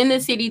spots in the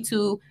city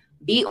to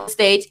be on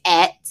stage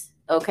at.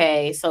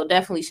 Okay, so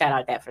definitely shout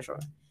out that for sure.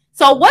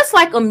 So what's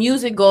like a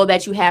music goal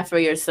that you have for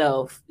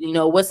yourself?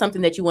 What's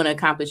something that you want to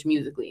accomplish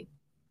musically?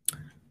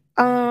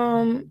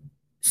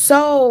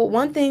 So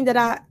one thing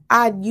that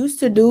I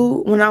used to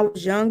do when I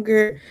was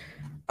younger,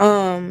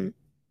 I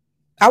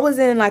was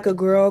in like a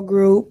girl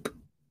group.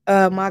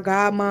 My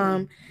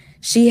godmom,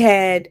 she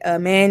had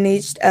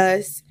managed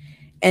us,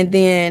 and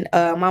then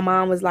my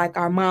mom was like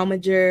our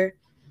momager.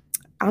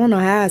 I don't know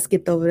how I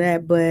skipped over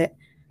that, but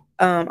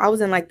I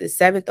was in like the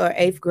 7th or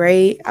 8th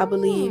grade, I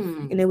believe,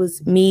 and it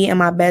was me and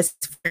my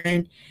best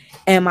friend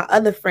and my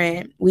other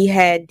friend. We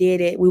had did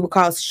it. We were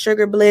called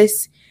Sugar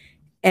Bliss.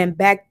 And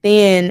back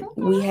then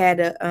we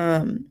had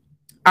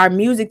our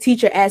music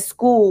teacher at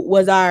school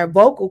was our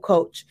vocal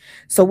coach.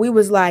 So we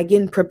was like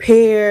getting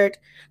prepared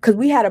because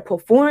we had a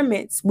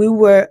performance. We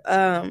were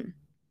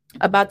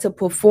about to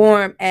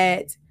perform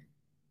at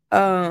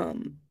I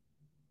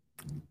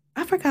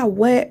forgot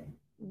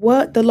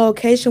what the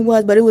location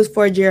was, but it was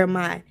for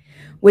Jeremiah,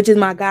 which is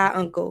my god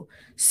uncle.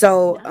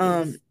 So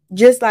nice.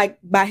 Just like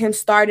by him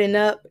starting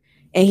up,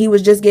 and he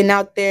was just getting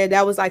out there,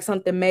 that was like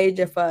something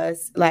major for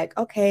us. Like,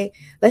 okay,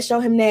 let's show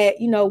him that,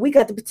 we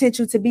got the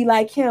potential to be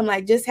like him.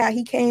 Like just how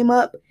he came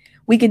up,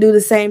 we could do the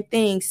same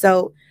thing.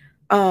 So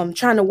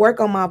trying to work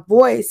on my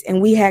voice,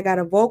 and we had got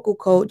a vocal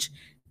coach.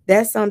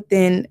 That's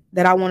something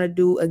that I want to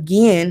do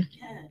again.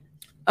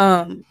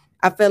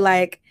 I feel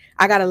like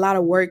I got a lot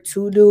of work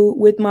to do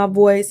with my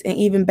voice. And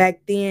even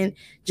back then,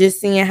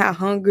 just seeing how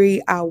hungry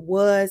I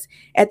was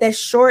at that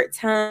short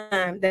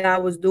time that I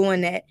was doing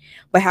that,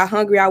 but how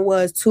hungry I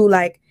was to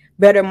like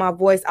better my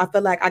voice. I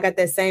feel like I got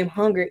that same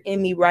hunger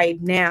in me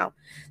right now.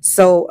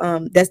 So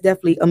that's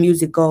definitely a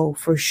music goal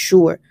for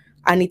sure.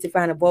 I need to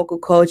find a vocal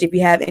coach. If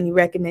you have any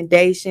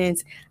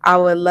recommendations, I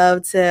would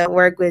love to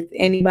work with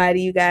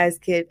anybody you guys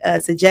could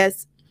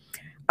suggest.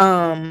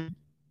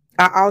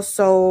 I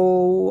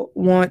also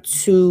want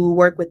to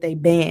work with a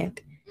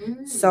band.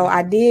 So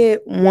I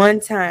did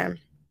one time,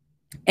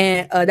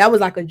 and that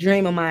was like a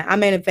dream of mine. I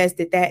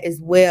manifested that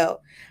as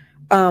well.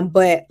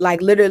 But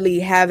like literally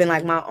having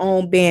like my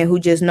own band who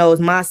just knows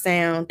my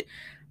sound,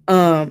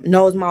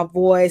 knows my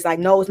voice, like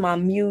knows my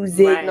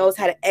music, knows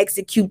how to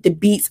execute the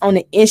beats on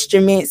the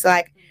instruments.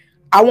 Like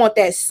I want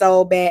that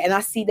so bad. And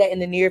I see that in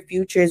the near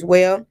future as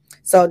well.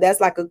 So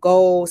that's like a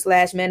goal /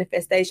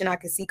 manifestation I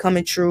can see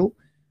coming true.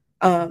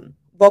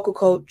 vocal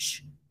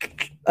coach,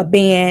 a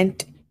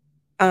band,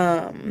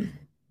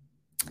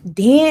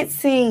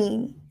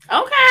 dancing.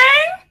 Okay.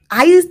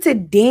 I used to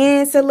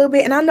dance a little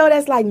bit, and I know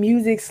that's like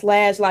music /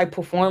 like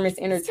performance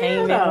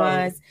entertainment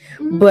wise,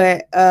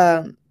 but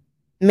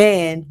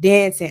man,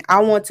 dancing.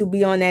 I want to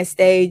be on that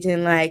stage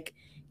and like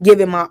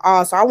give it my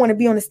all. So I want to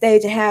be on the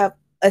stage and have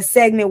a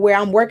segment where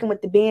I'm working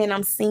with the band,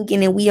 I'm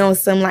singing, and we on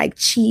some like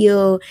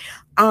chill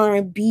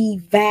R&B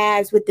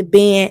vibes with the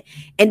band.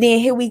 And then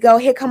here we go.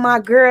 Here come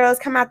our girls,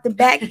 come out the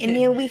back, and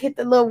then we hit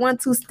the little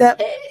 1-2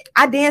 step.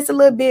 I dance a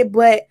little bit,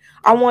 but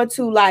I want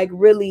to like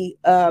really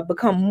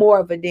become more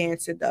of a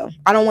dancer though.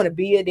 I don't want to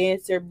be a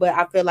dancer, but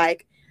I feel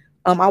like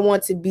I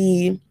want to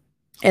be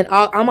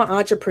I'm an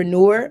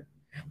entrepreneur,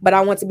 but I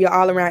want to be an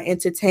all-around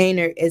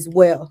entertainer as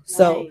well.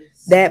 So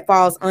that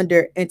falls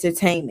under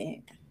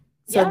entertainment.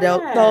 So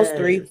those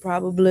three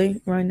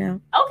probably right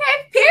now.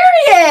 Okay,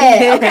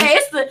 period. Okay,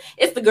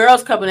 it's the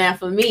girls coming out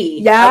for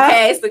me. Yeah.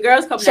 Okay, it's the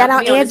girls coming out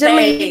for me. Shout out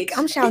Angelique.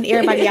 I'm shouting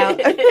everybody out.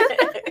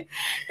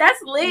 That's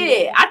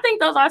lit. I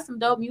think those are some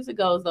dope music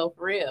goals though,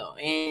 for real.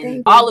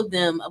 And all of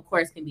them, of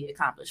course, can be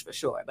accomplished for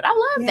sure. But I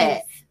love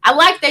that. I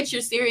like that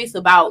you're serious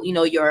about,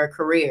 your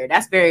career.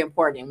 That's very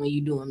important when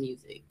you're doing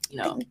music.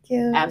 Thank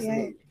you.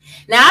 Absolutely. Yeah.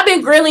 Now I've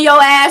been grilling your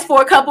ass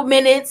for a couple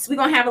minutes. We're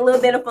gonna have a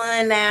little bit of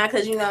fun now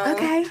because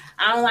I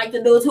don't like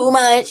to do too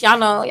much. Y'all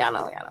know.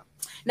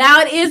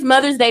 Now it is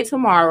Mother's Day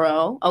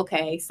tomorrow.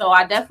 Okay, so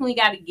I definitely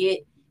got to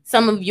get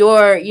some of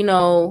your,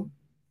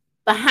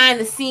 behind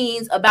the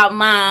scenes about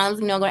moms.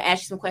 I'm gonna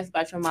ask you some questions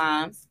about your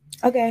moms.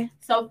 Okay.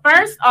 So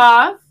first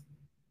off,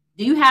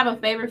 do you have a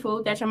favorite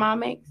food that your mom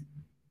makes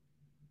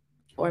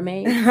or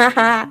made?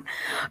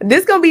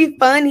 This gonna be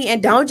funny,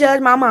 and don't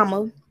judge my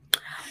mama.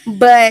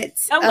 But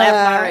I'm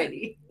laughing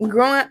already.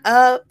 Growing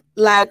up,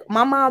 like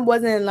my mom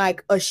wasn't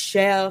like a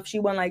chef. She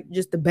wasn't like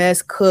just the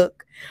best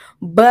cook.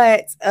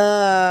 But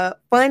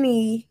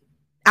funny,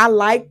 I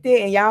liked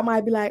it, and y'all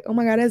might be like, "Oh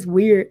my god, that's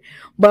weird."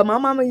 But my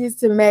mama used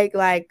to make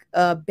like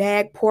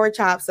bag pork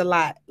chops a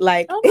lot,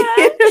 like in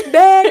the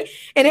bag,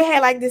 and it had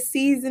like the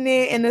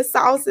seasoning and the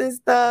sauce and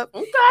stuff.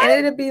 Okay.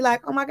 And it'd be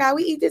like, "Oh my god,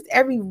 we eat this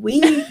every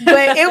week,"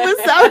 but it was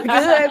so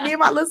good. Me and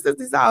my little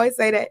sisters always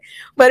say that,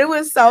 but it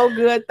was so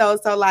good though.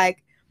 So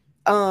like.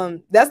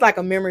 That's like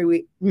a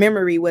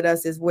memory with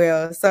us as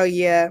well. So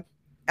yeah,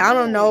 I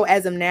don't know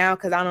as of now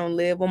because I don't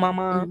live with my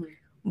mom,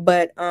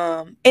 but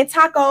and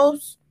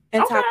tacos,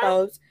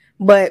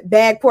 but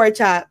bag pork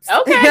chops.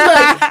 Okay,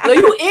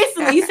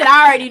 look, you said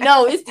I already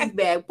know it's these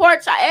bag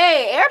pork chops.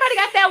 Hey, everybody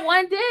got that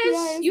one dish.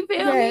 Yes, you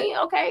feel me?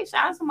 Okay,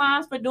 shout out to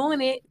moms for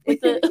doing it with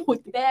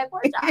the bag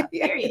pork chops.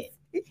 Period.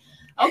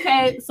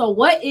 Okay, so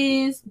what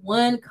is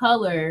one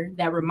color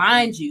that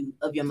reminds you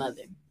of your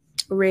mother?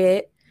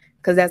 Red.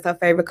 Because that's her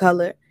favorite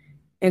color.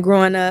 And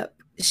growing up,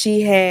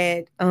 she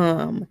had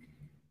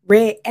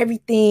red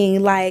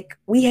everything. Like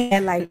we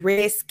had like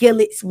red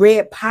skillets,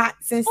 red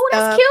pots and stuff. Oh,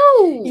 that's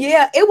cute.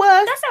 Yeah, it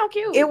was. That sounds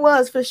cute. It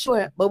was for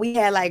sure. But we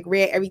had like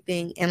red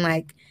everything. And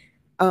like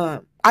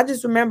I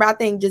just remember, I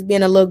think just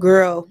being a little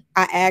girl,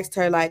 I asked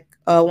her like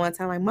one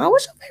time, like, "Mom,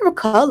 what's your favorite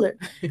color?"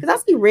 Because I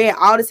see red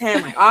all the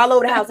time, like all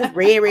over the house. It's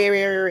red, red,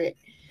 red, red.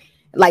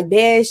 Like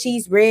bed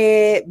sheets,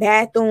 red,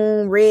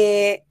 bathroom,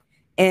 red.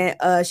 And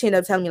she ended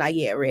up telling me like,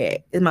 yeah,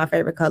 red is my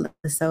favorite color.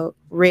 So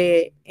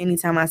red,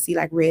 anytime I see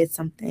like red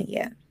something,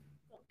 yeah.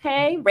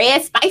 Okay,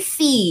 red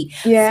spicy.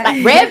 Yeah.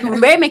 Like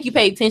red make you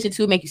pay attention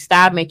to, make you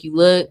stop, make you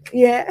look.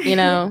 Yeah.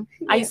 Yeah.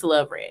 I used to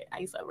love red.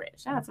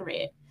 Shout out to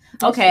red.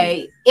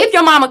 Okay, if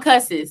your mama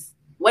cusses,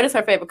 what is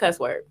her favorite cuss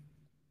word?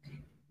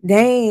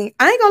 Dang,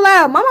 I ain't gonna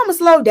lie, my mama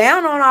slowed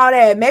down on all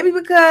that. Maybe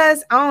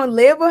because I don't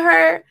live with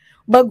her,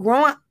 but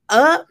growing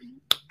up,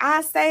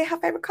 I say her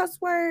favorite cuss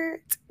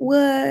word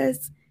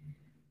was...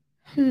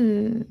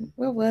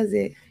 what was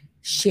it?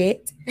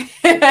 Shit.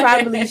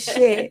 Probably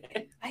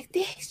shit. Like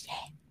this shit.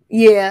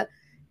 Yeah.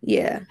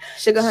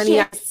 Sugar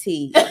honey iced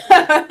tea.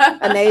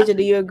 Anasia,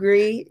 do you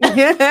agree?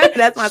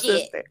 That's my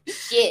sister.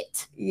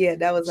 Shit. Yeah,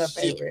 that was her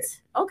favorite.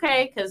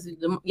 Okay, because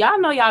y'all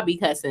know y'all be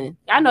cussing.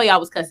 Y'all know y'all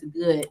was cussing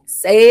good.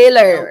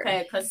 Sailor.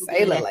 Okay, cussing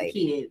Sailor good at the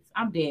kids.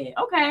 I'm dead.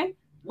 Okay.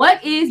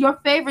 What is your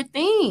favorite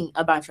thing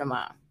about your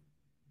mom?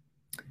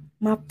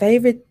 My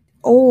favorite.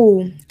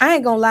 Oh, I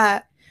ain't gonna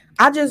lie.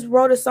 I just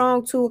wrote a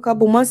song too a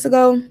couple months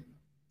ago,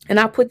 and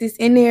I put this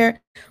in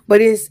there. But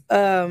it's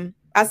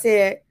I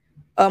said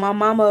my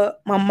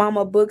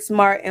mama book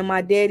smart and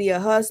my daddy a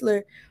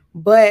hustler,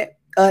 but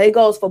it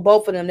goes for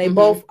both of them. They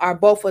both are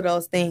both of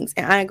those things.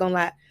 And I ain't gonna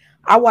lie,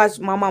 I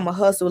watched my mama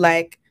hustle.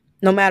 Like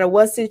no matter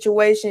what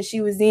situation she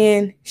was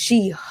in,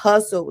 she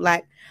hustled.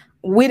 Like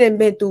we done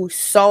been through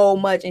so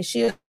much, and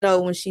she'll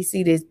know when she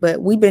see this,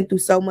 but we've been through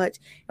so much.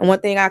 And one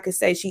thing I could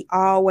say, she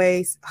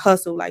always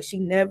hustled. Like she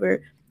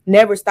never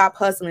stopped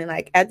hustling.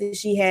 Like after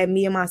she had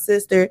me and my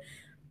sister,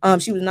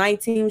 she was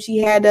 19 when she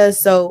had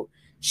us, so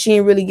she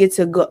didn't really get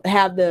to go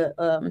have the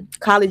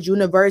college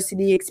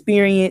university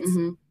experience,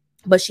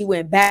 but she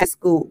went back to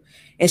school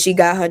and she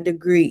got her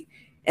degree.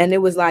 And it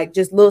was like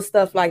just little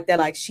stuff like that.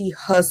 Like she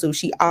hustled.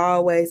 She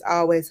always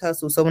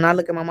hustled. So when I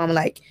look at my mama,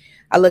 like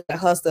I look at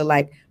hustler,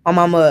 like my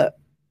mama,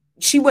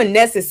 she wouldn't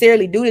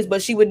necessarily do this,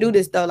 but she would do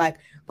this though, like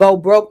go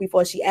broke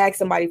before she asked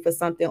somebody for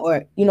something,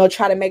 or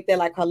try to make that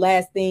like her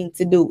last thing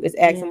to do is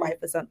ask somebody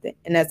for something.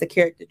 And that's a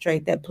character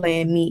trait that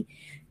playing me.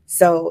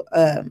 So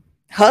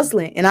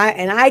hustling, and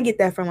I get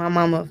that from my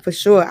mama for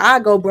sure. I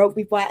go broke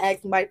before I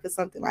ask somebody for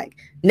something, like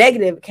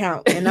negative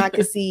account, and I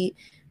can see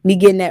me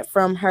getting that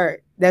from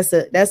her. That's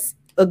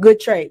a good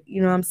trait,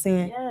 you know what I'm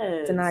saying?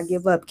 Yes. To not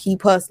give up,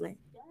 keep hustling.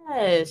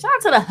 Yes. Shout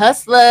out to the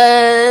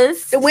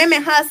hustlers. The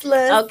women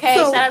hustlers. Okay,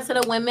 shout out to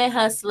the women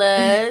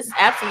hustlers.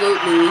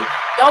 Absolutely.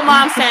 Your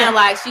mom sound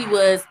like she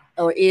was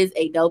or is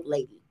a dope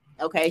lady.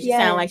 Okay, she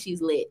sound like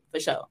she's lit for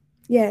sure.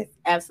 Yes.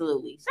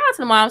 Absolutely. Shout out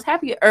to the moms.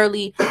 Happy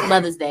early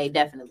Mother's Day,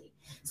 definitely.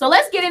 So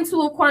let's get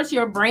into, of course,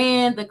 your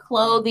brand, the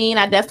clothing.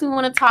 I definitely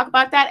want to talk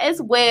about that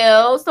as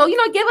well. So,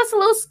 give us a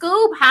little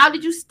scoop. How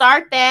did you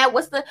start that?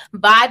 What's the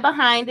vibe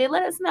behind it?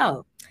 Let us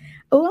know.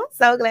 Oh, I'm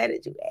so glad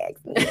that you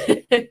asked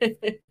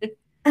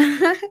me.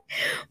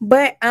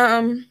 But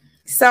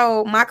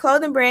so my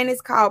clothing brand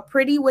is called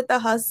Pretty with the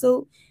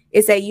Hustle.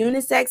 It's a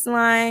unisex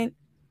line.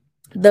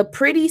 The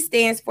Pretty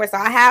stands for, so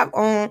I have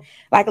on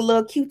like a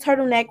little cute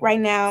turtleneck right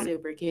now.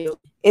 Super cute.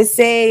 It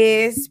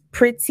says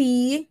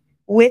Pretty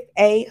with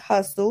a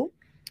Hustle.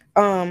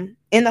 In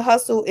the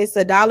hustle, it's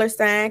a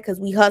 $sign because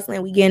we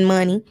hustling, we getting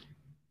money.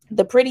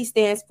 The Pretty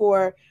stands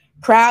for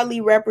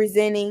proudly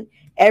representing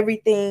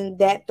everything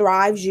that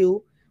thrives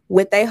you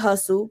with a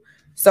hustle.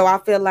 So I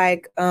feel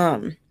like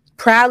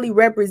proudly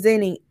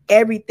representing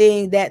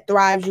everything that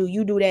thrives you.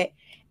 You do that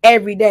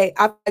every day.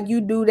 I feel like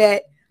you do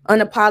that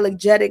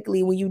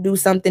unapologetically when you do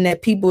something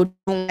that people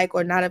don't like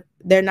or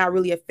they're not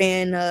really a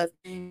fan of.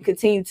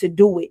 Continue to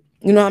do it.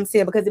 You know what I'm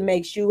saying? Because it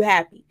makes you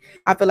happy.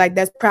 I feel like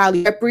that's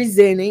proudly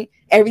representing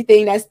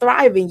everything that's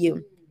thriving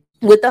you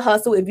with the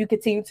hustle if you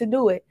continue to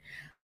do it.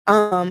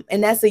 And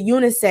that's a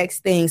unisex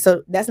thing.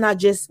 So that's not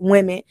just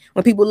women.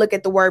 When people look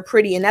at the word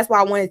pretty, and that's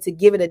why I wanted to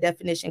give it a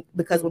definition,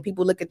 because when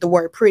people look at the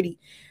word pretty,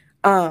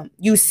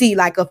 you see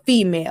like a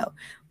female.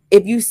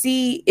 If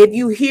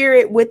you hear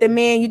it with a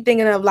man, you're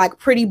thinking of like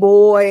pretty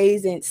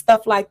boys and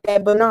stuff like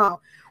that. But no,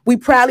 we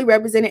proudly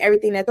represented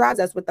everything that thrives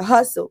us with the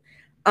hustle.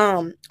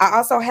 I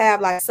also have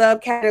like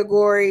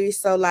subcategories.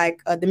 So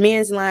like the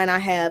men's line, I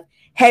have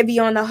heavy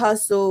on the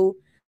hustle,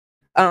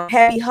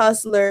 heavy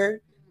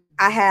hustler.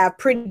 I have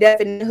pretty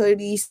definite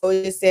hoodies. So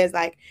it says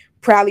like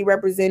proudly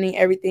representing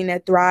everything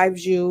that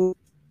thrives you.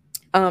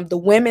 The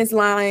women's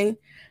line,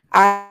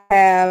 I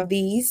have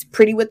these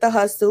Pretty with the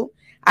Hustle.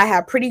 I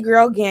have Pretty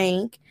Girl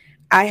Gang.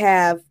 I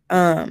have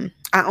I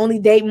Only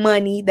Date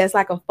Money. That's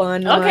like a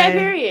fun one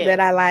period. That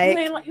I like.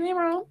 You ain't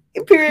wrong.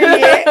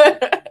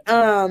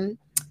 Period.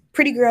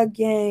 Pretty Girl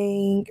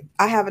Gang.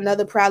 I have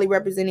another proudly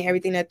representing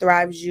everything that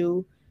thrives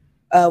you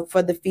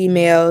for the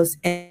females.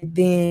 And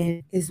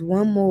then is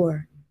one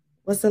more.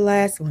 What's the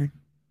last one?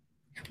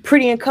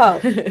 Pretty and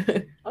Co.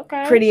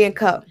 Okay. Pretty and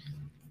Co.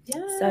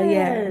 Yes. So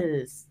yeah.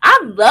 I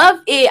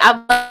love it.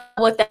 I love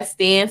what that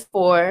stands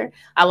for.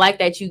 I like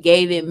that you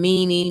gave it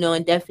meaning,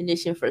 and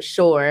definition for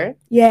sure.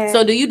 Yeah.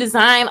 So do you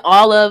design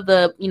all of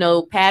the,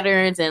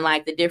 patterns and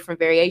like the different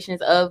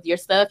variations of your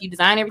stuff? You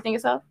design everything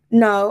yourself?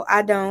 No,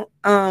 I don't.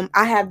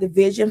 I have the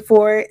vision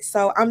for it.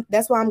 So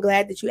that's why I'm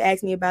glad that you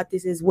asked me about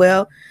this as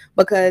well,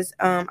 because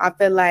I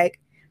feel like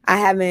I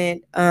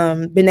haven't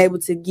been able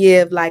to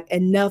give like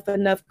enough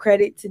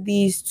credit to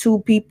these two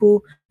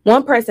people.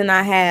 One person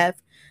I have,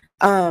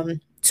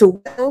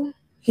 to Will,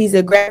 he's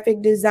a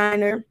graphic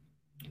designer.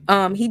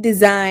 He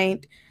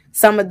designed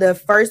some of the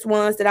first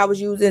ones that I was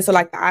using. So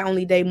like the I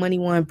Only Date Money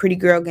one, Pretty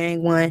Girl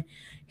Gang one.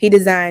 He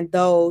designed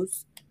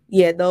those.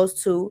 Yeah,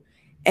 those two.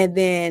 And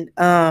then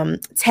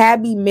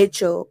Tabby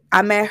Mitchell,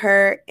 I met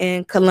her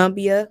in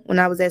Columbia when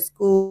I was at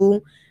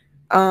school.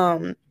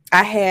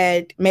 I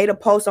had made a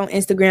post on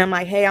Instagram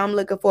like, hey, I'm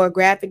looking for a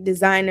graphic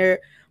designer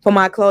for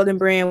my clothing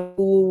brand.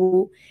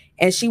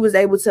 And she was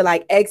able to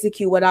like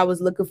execute what I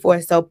was looking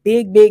for. So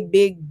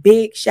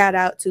big shout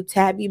out to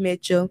Tabby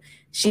Mitchell.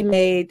 She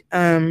made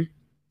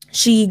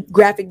she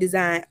graphic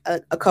designed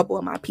a couple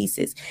of my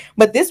pieces.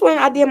 But this one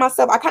I did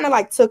myself. I kind of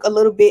like took a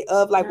little bit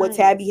of like what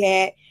Tabby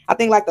had. I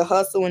think like the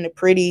hustle and the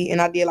pretty,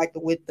 and I did like the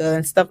with the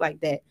and stuff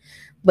like that.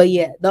 But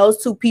yeah,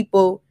 those two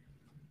people,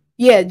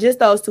 just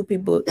those two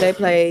people, they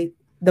played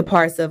the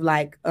parts of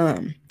like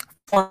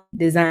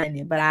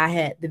designing, but I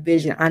had the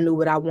vision. I knew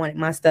what I wanted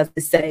my stuff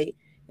to say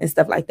and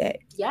stuff like that.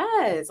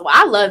 Yes. Well,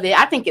 I love it.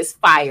 I think it's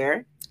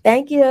fire.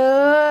 Thank you.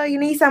 You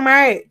need some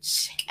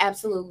merch.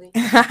 Absolutely.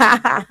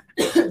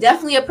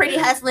 Definitely a pretty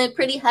hustling.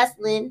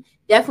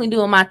 Definitely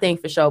doing my thing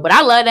for sure. But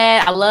I love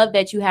that. I love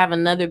that you have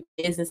another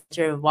business that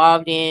you're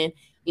involved in.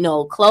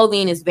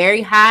 Clothing is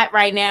very hot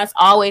right now. It's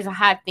always a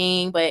hot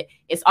thing, but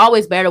it's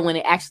always better when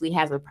it actually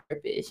has a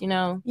purpose,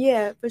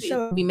 Yeah, for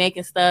sure. Be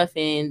making stuff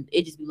and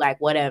it just be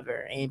like,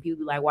 whatever. And people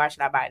be like, why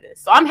should I buy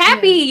this? So I'm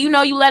happy,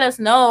 you let us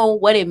know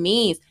what it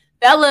means.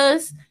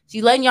 Fellas,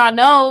 she letting y'all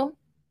know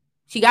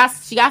She got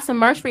some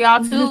merch for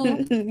y'all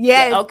too.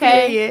 Yes,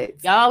 okay. Period.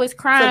 Y'all always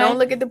crying. So don't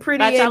look at the pretty.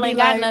 But y'all ain't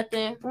got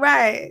nothing.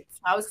 Right.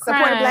 I was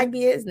support a black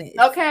business.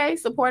 Okay,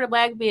 support a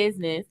black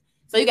business.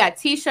 So you got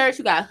t-shirts,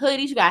 you got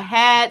hoodies, you got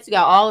hats, you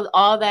got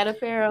all that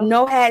apparel.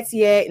 No hats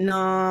yet. No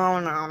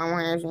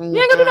hats. You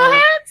ain't gonna do no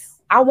hats?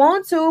 I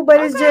want to, but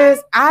it's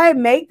just I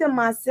make them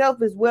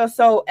myself as well.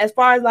 So as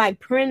far as like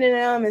printing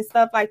them and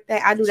stuff like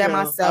that, I do that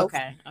myself.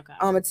 Okay.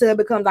 Until it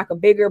becomes like a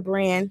bigger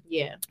brand.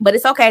 Yeah. But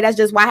it's okay. That's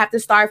just why I have to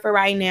start for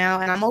right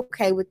now, and I'm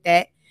okay with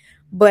that.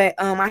 But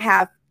I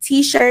have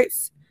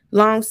t-shirts,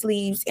 long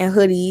sleeves, and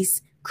hoodies,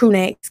 crew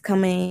necks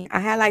coming. I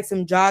had like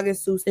some jogging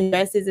suits and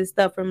dresses and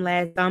stuff from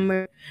last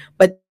summer,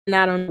 but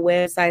not on the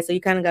website. So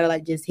you kind of gotta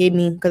like just hit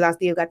me because I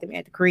still got them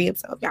at the crib.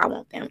 So if y'all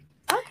want them,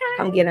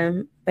 come get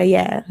them. But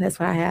yeah, that's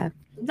what I have.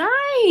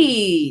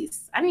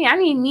 Nice. I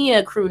need me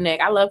a crew neck.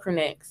 I love crew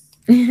necks.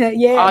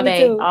 Yeah, all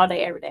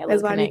day, every day.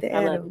 That's why I need to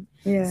add them.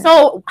 Yeah.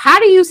 So how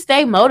do you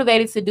stay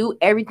motivated to do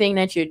everything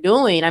that you're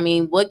doing? I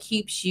mean, what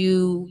keeps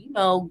you,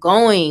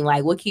 going?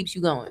 Like, what keeps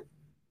you going?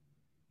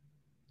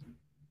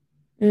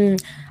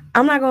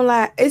 I'm not gonna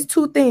lie. It's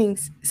two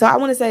things. So I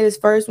want to say this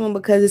first one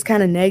because it's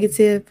kind of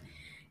negative,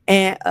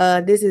 and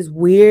this is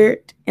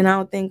weird. And I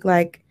don't think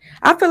I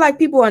feel like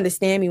people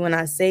understand me when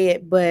I say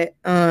it, but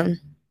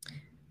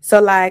so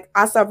like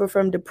I suffer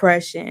from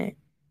depression,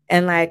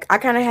 and like I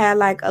kind of had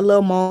like a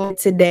little moment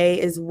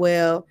today as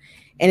well,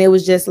 and it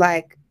was just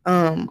like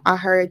I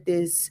heard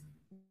this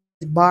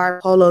bar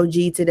Polo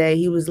G today.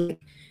 He was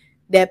like,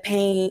 that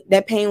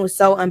pain was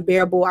so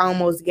unbearable I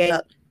almost gave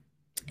up.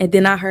 And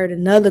then I heard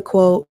another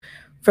quote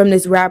from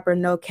this rapper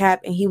No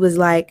Cap, and he was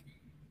like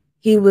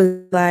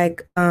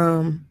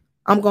I'm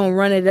gonna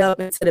run it up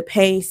until the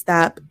pain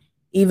stop,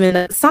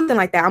 even something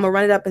like that. I'm gonna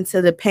run it up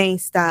until the pain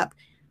stop,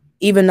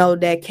 even though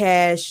that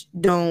cash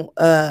don't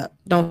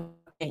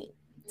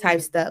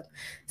type stuff.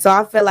 So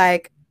I feel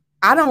like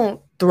I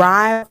don't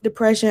thrive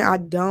depression. I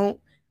don't,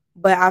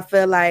 but I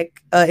feel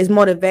like it's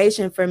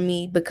motivation for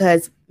me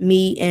because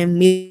me and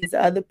millions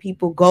of other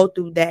people go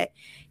through that,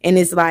 and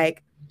it's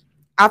like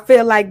I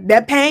feel like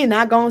that pain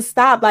not gonna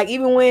stop. Like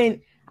even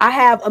when I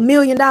have $1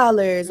 million,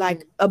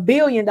 like $1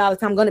 billion,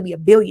 I'm gonna be a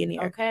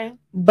billionaire. Okay.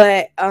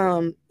 But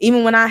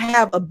even when I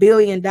have $1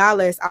 billion,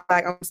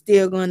 I'm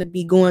still gonna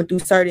be going through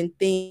certain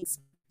things.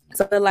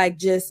 So like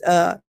just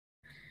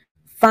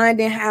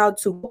finding how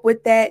to cope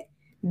with that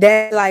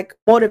like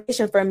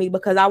motivation for me,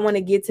 because I want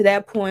to get to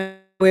that point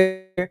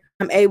where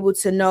I'm able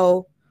to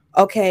know,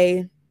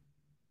 okay,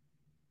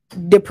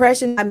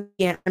 depression, I'm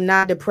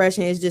not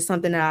depression, it's just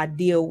something that I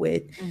deal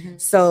with.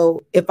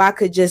 So if I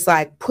could just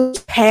like push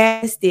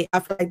past it,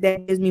 I feel like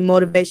that gives me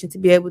motivation to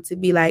be able to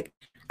be like,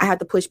 I have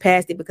to push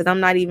past it because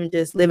I'm not even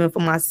just living for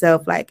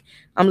myself, like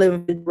I'm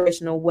living for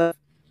generational wealth.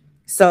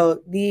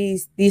 So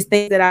these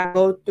things that I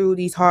go through,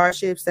 these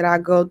hardships that I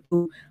go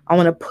through, I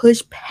want to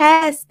push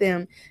past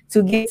them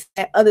to get to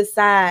that other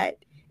side.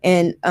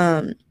 And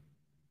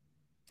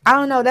I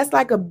don't know, that's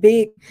like a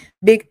big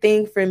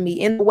thing for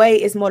me. In a way,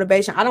 it's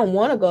motivation. I don't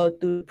want to go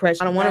through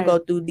depression. I don't want to go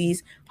through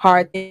these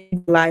hard things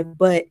in life.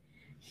 But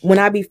when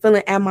I be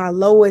feeling at my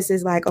lowest,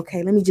 it's like,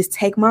 okay, let me just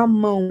take my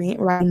moment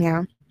right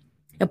now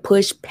and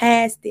push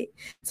past it.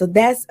 So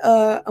that's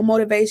a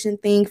motivation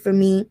thing for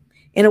me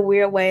in a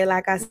weird way,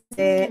 like I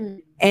said.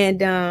 And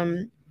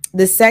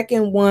the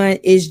second one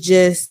is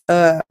just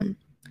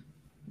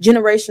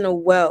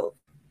generational wealth.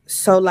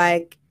 So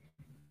like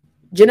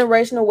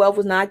generational wealth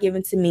was not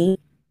given to me.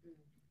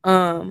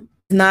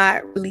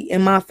 Not really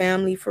in my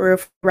family for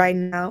right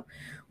now.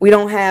 We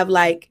don't have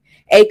like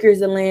acres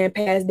of land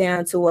passed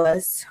down to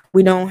us.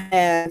 We don't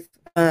have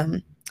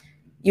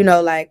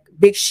like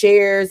big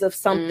shares of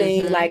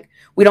something. Like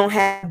we don't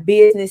have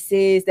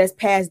businesses that's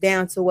passed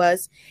down to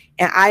us.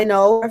 And I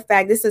know for a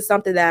fact this is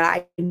something that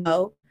I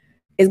know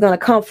is gonna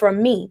come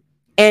from me.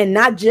 And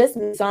not just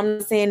me. So I'm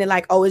not saying that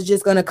like, oh, it's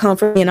just gonna come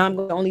from me and I'm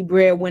the only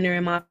breadwinner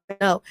in my family.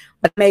 No,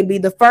 but maybe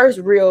the first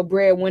real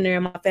breadwinner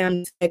in my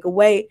family to take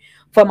away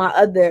for my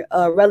other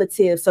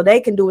relatives so they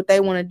can do what they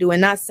want to do.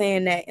 And not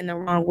saying that in the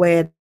wrong way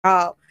at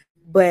all.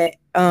 But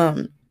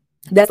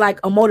that's like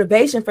a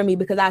motivation for me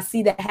because I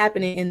see that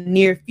happening in the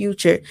near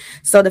future.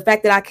 So the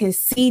fact that I can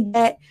see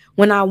that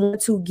when I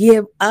want to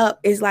give up,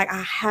 it's like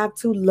I have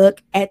to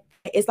look at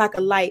it's like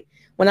a light.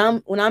 When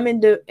I'm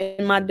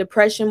in my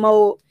depression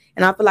mode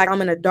and I feel like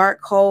I'm in a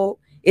dark hole,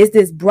 it's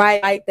this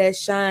bright light that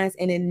shines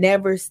and it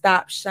never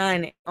stops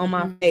shining on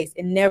my face.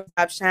 It never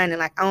stops shining.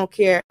 Like I don't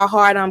care how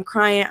hard I'm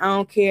crying. I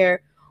don't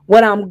care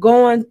what I'm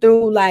going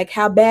through, like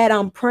how bad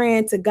I'm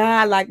praying to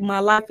God. Like my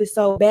life is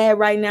so bad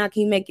right now.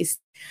 Can you make it?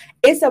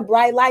 It's a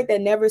bright light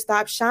that never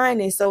stops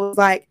shining. So it's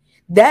like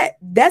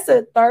that's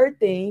a third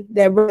thing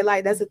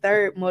that's a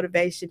third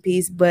motivation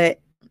piece.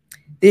 But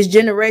this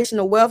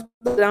generational wealth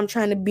that I'm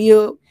trying to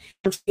build,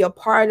 to be a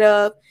part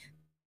of,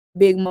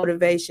 big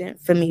motivation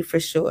for me for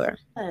sure.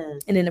 And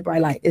then the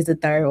bright light is the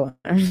third one.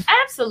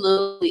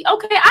 Absolutely.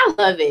 Okay, I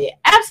love it.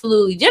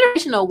 Absolutely.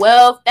 Generational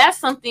wealth, that's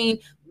something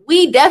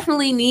we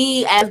definitely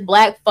need as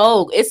Black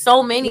folk. It's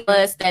so many of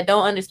us that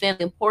don't understand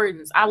the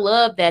importance. I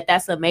love that.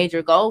 That's a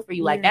major goal for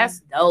you. Like,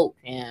 that's dope,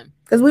 man.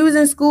 Because we was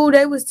in school,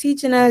 they was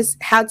teaching us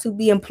how to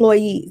be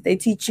employees. They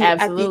teach you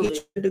after you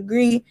get your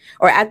degree,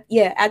 or after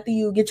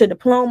you get your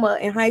diploma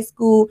in high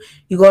school,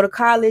 you go to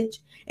college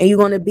and you're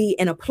going to be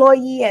an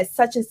employee at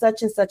such and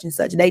such and such and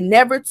such. They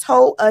never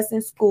told us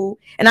in school,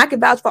 and I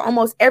can vouch for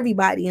almost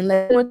everybody in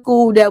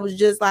school that was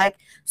just like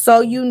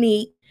so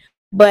unique.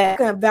 But I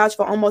can vouch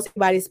for almost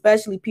everybody,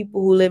 especially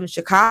people who live in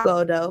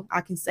Chicago, though.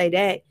 I can say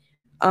that.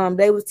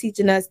 They was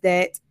teaching us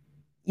that,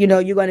 you know,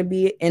 you're going to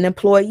be an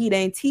employee.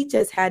 They didn't teach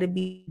us how to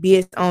be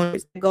business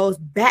owners. It goes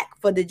back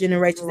for the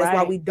generations. That's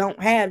why we don't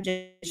have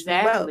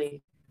generational wealth.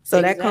 So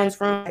that comes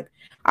from like,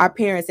 our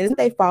parents. It's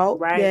their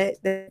fault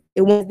that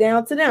it went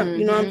down to them.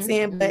 You know what I'm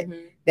saying? But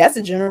that's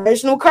a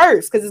generational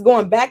curse because it's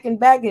going back and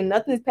back and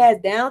nothing is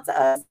passed down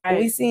to us. And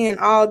we seeing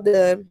all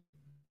the,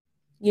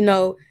 you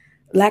know,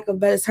 lack of a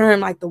better term,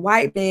 like the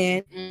white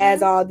man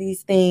has all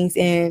these things,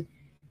 and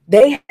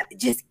they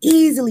just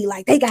easily,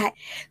 like, they got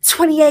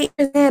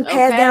 28%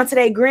 passed down to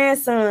their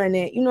grandson,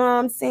 and you know what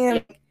I'm saying?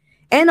 Like,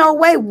 ain't no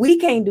way we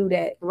can't do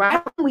that.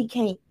 Right? We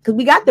can't, because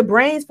we got the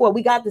brains for it,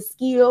 we got the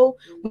skill,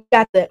 we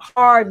got the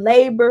hard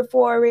labor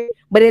for it,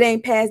 but it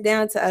ain't passed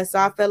down to us. So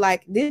I feel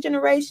like this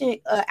generation,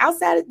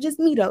 outside of just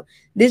me though,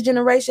 this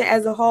generation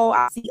as a whole,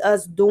 I see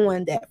us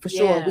doing that for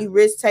sure. We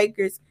risk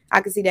takers.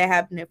 I can see that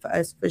happening for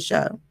us for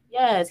sure.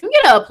 Yes, can we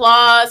get an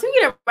applause? Can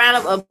we get a round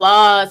of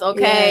applause?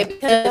 Okay,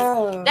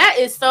 because that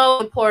is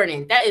so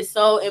important. That is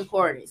so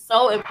important.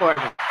 So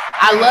important.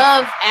 I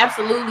love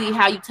absolutely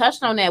how you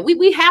touched on that.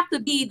 We have to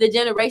be the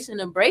generation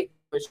of break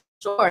for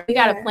sure. We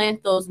got to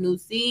plant those new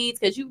seeds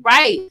because you're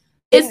right.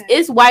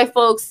 It's white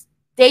folks.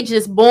 They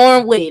just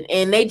born with it,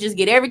 and they just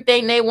get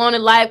everything they want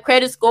in life.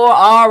 Credit score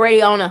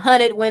already on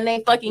 100 when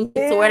they fucking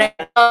get to where they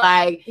go.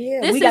 Like,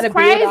 this is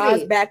crazy. Build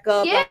ours back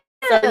up.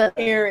 Certain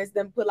parents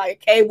then put like a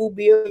cable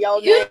bill,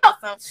 y'all know,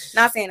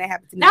 not saying that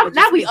happened to me.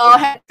 Now we all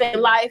have that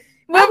life.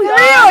 But for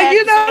real,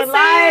 you know what I'm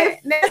saying?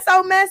 That's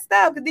so messed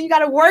up because then you got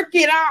to work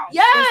it out.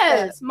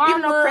 Yes,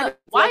 mama,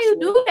 why you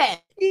do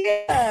that?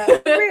 Yeah,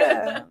 for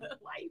real.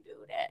 Why you do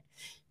that?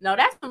 No,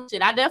 that's some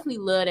shit. I definitely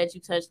love that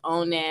you touched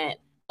on that.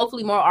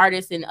 Hopefully more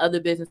artists and other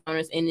business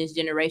owners in this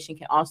generation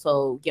can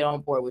also get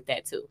on board with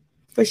that too.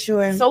 For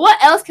sure. So what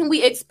else can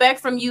we expect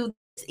from you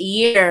this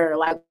year?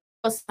 Like,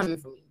 what's coming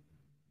from you?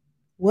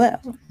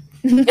 Well,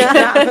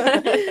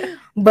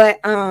 but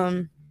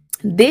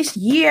this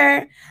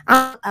year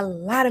a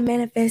lot of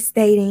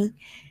manifesting.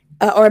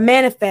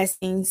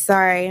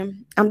 Sorry,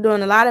 I'm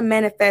doing a lot of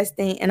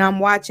manifesting, and I'm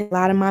watching a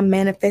lot of my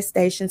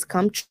manifestations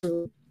come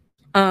true.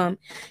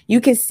 You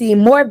can see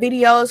more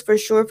videos for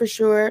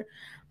sure,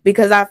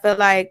 because I feel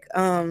like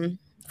from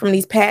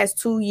these past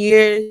 2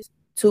 years,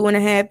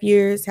 2.5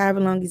 years,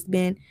 however long it's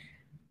been,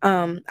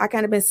 I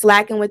kind of been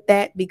slacking with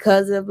that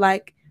because of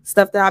like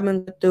stuff that I've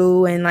been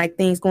through and like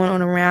things going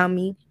on around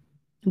me.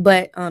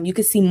 But you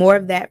can see more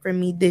of that for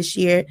me this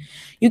year.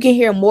 You can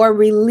hear more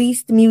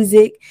released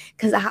music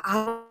because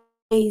I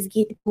always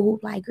get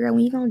pulled like, girl,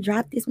 when you gonna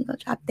drop this, we gonna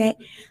drop that.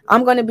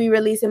 I'm gonna be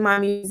releasing my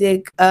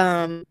music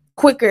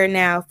quicker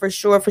now for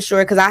sure,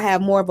 because I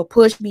have more of a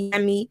push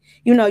behind me.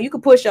 You know, you can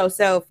push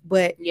yourself,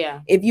 but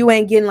if you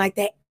ain't getting like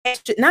that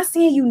extra, not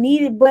saying you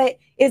need it, but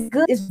it's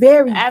good. It's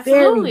very,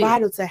 very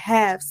vital to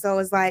have. So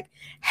it's like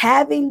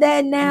having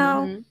that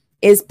now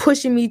is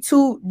pushing me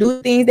to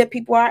do things that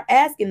people are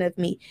asking of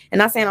me. And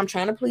not saying I'm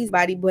trying to please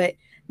body, but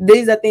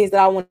these are things that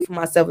I want for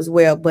myself as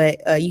well.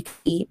 But you can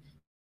see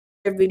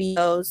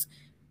videos,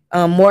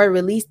 more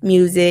released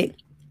music,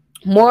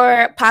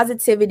 more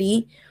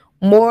positivity,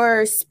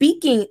 more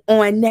speaking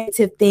on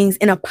negative things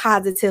in a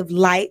positive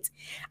light.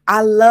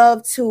 I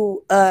love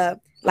to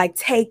like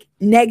take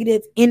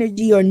negative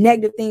energy or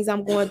negative things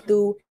I'm going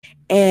through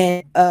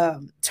and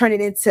turn it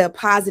into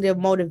positive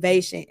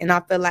motivation. And I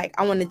feel like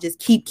I want to just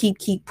keep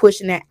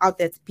pushing that out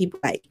there to people.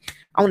 Like,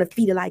 I want to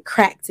feed it like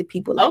crack to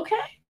people. Like,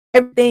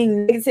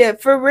 everything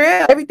negative, for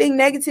real, everything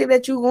negative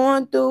that you're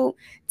going through,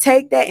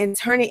 take that and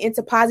turn it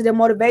into positive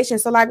motivation.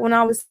 So like when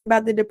I was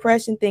about the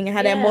depression thing and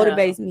how that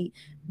motivates me,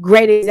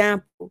 great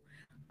example.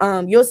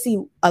 You'll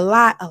see a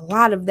lot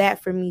of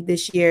that for me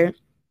this year.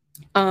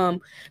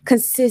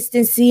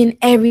 Consistency in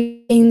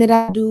everything that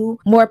I do,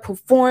 more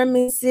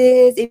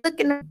performances. If you look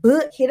in the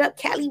book, hit up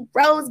Callie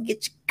Rose,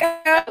 get your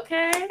girl,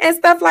 and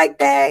stuff like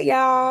that,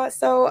 y'all.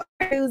 So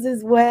news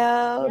as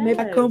well. Maybe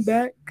I come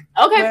back.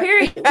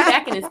 Period. Be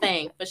back in this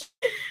thing for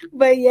sure.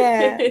 But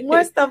yeah,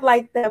 more stuff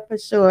like that for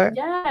sure.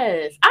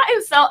 Yes, I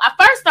am so.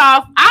 First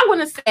off, I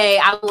want to say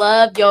I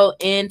love your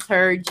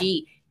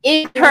Entergy.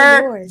 Okay,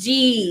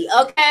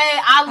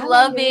 I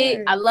love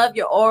it. I love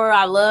your aura.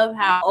 I love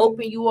how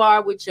open you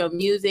are with your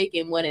music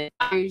and what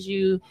inspires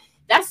you.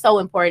 That's so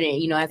important,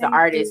 you know, as an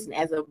artist and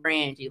as a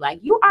brand.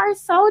 You are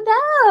so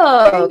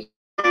dope.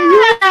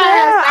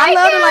 I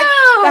love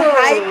the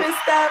hype and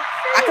stuff,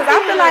 because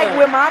I feel like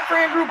with my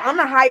friend group, I'm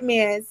the hype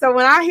man. So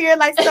when I hear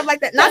like stuff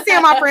like that, not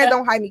saying my friends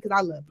don't hype me, because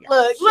I love you.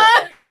 Look.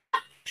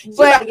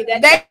 But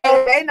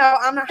they know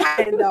I'm the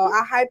hype man, though.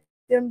 I hype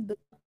them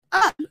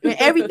up in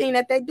everything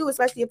that they do,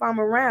 especially if I'm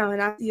around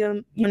and I see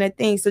them doing that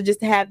thing. So just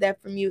to have that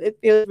from you, it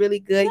feels really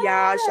good,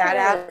 y'all. Shout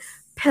out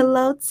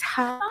Pillow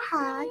Talk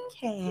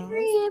Podcast.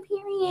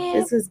 Period.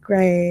 This was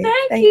great.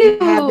 Thank you.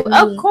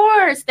 Of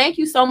course. Thank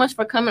you so much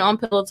for coming on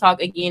Pillow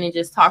Talk again and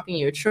just talking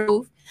your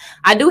truth.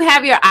 I do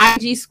have your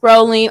IG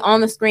scrolling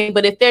on the screen,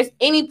 but if there's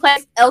any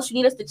place else you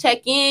need us to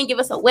check in, give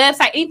us a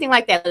website, anything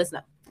like that, let us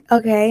know.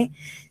 Okay.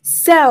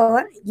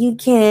 So you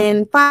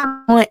can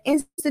follow on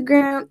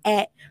Instagram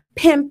at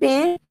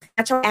Pimpin.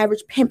 Not your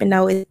average pimpin'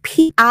 though. It's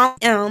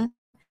PIMPN_.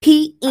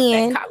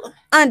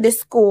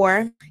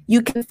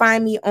 You can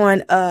find me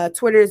on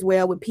Twitter as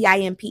well with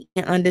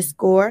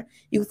PIMPN_.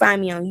 You can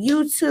find me on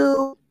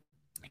YouTube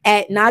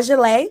at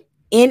Najalaa,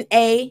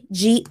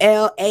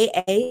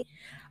 NAGLAA.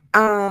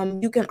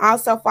 You can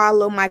also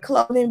follow my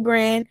clothing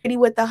brand, Pretty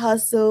with the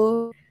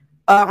Hustle,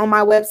 on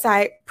my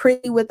website,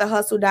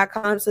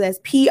 prettywiththehustle.com. So that's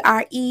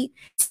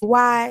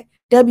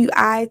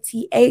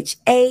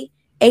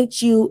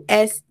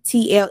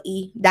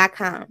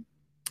PRETYWITHAHUSTLE.com.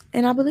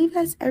 And I believe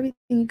that's everything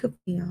you could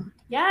be on.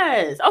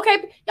 Yes.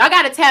 Okay. Y'all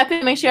got to tap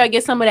in. Make sure I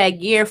get some of that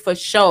gear for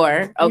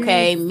sure.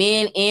 Okay.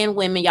 Men and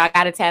women, y'all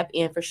got to tap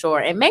in for sure.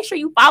 And make sure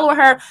you follow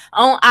her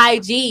on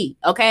IG.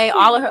 Okay.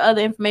 All of her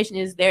other information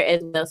is there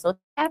as well. So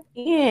tap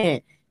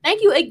in.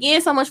 Thank you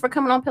again so much for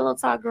coming on Pillow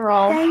Talk,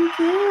 girl. Thank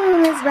you,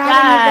 Miss Robin.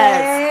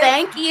 Yes.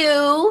 Thank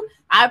you.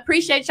 I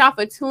appreciate y'all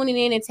for tuning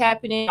in and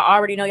tapping in. I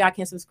already know y'all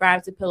can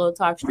subscribe to Pillow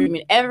Talk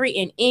streaming every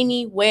and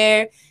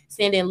anywhere.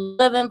 Sending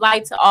love and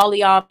light to all of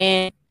y'all,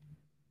 man.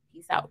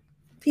 Peace out.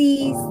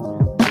 Peace.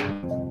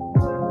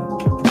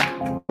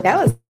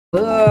 That was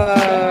good.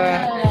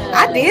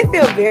 I did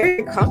feel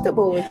very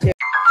comfortable with you.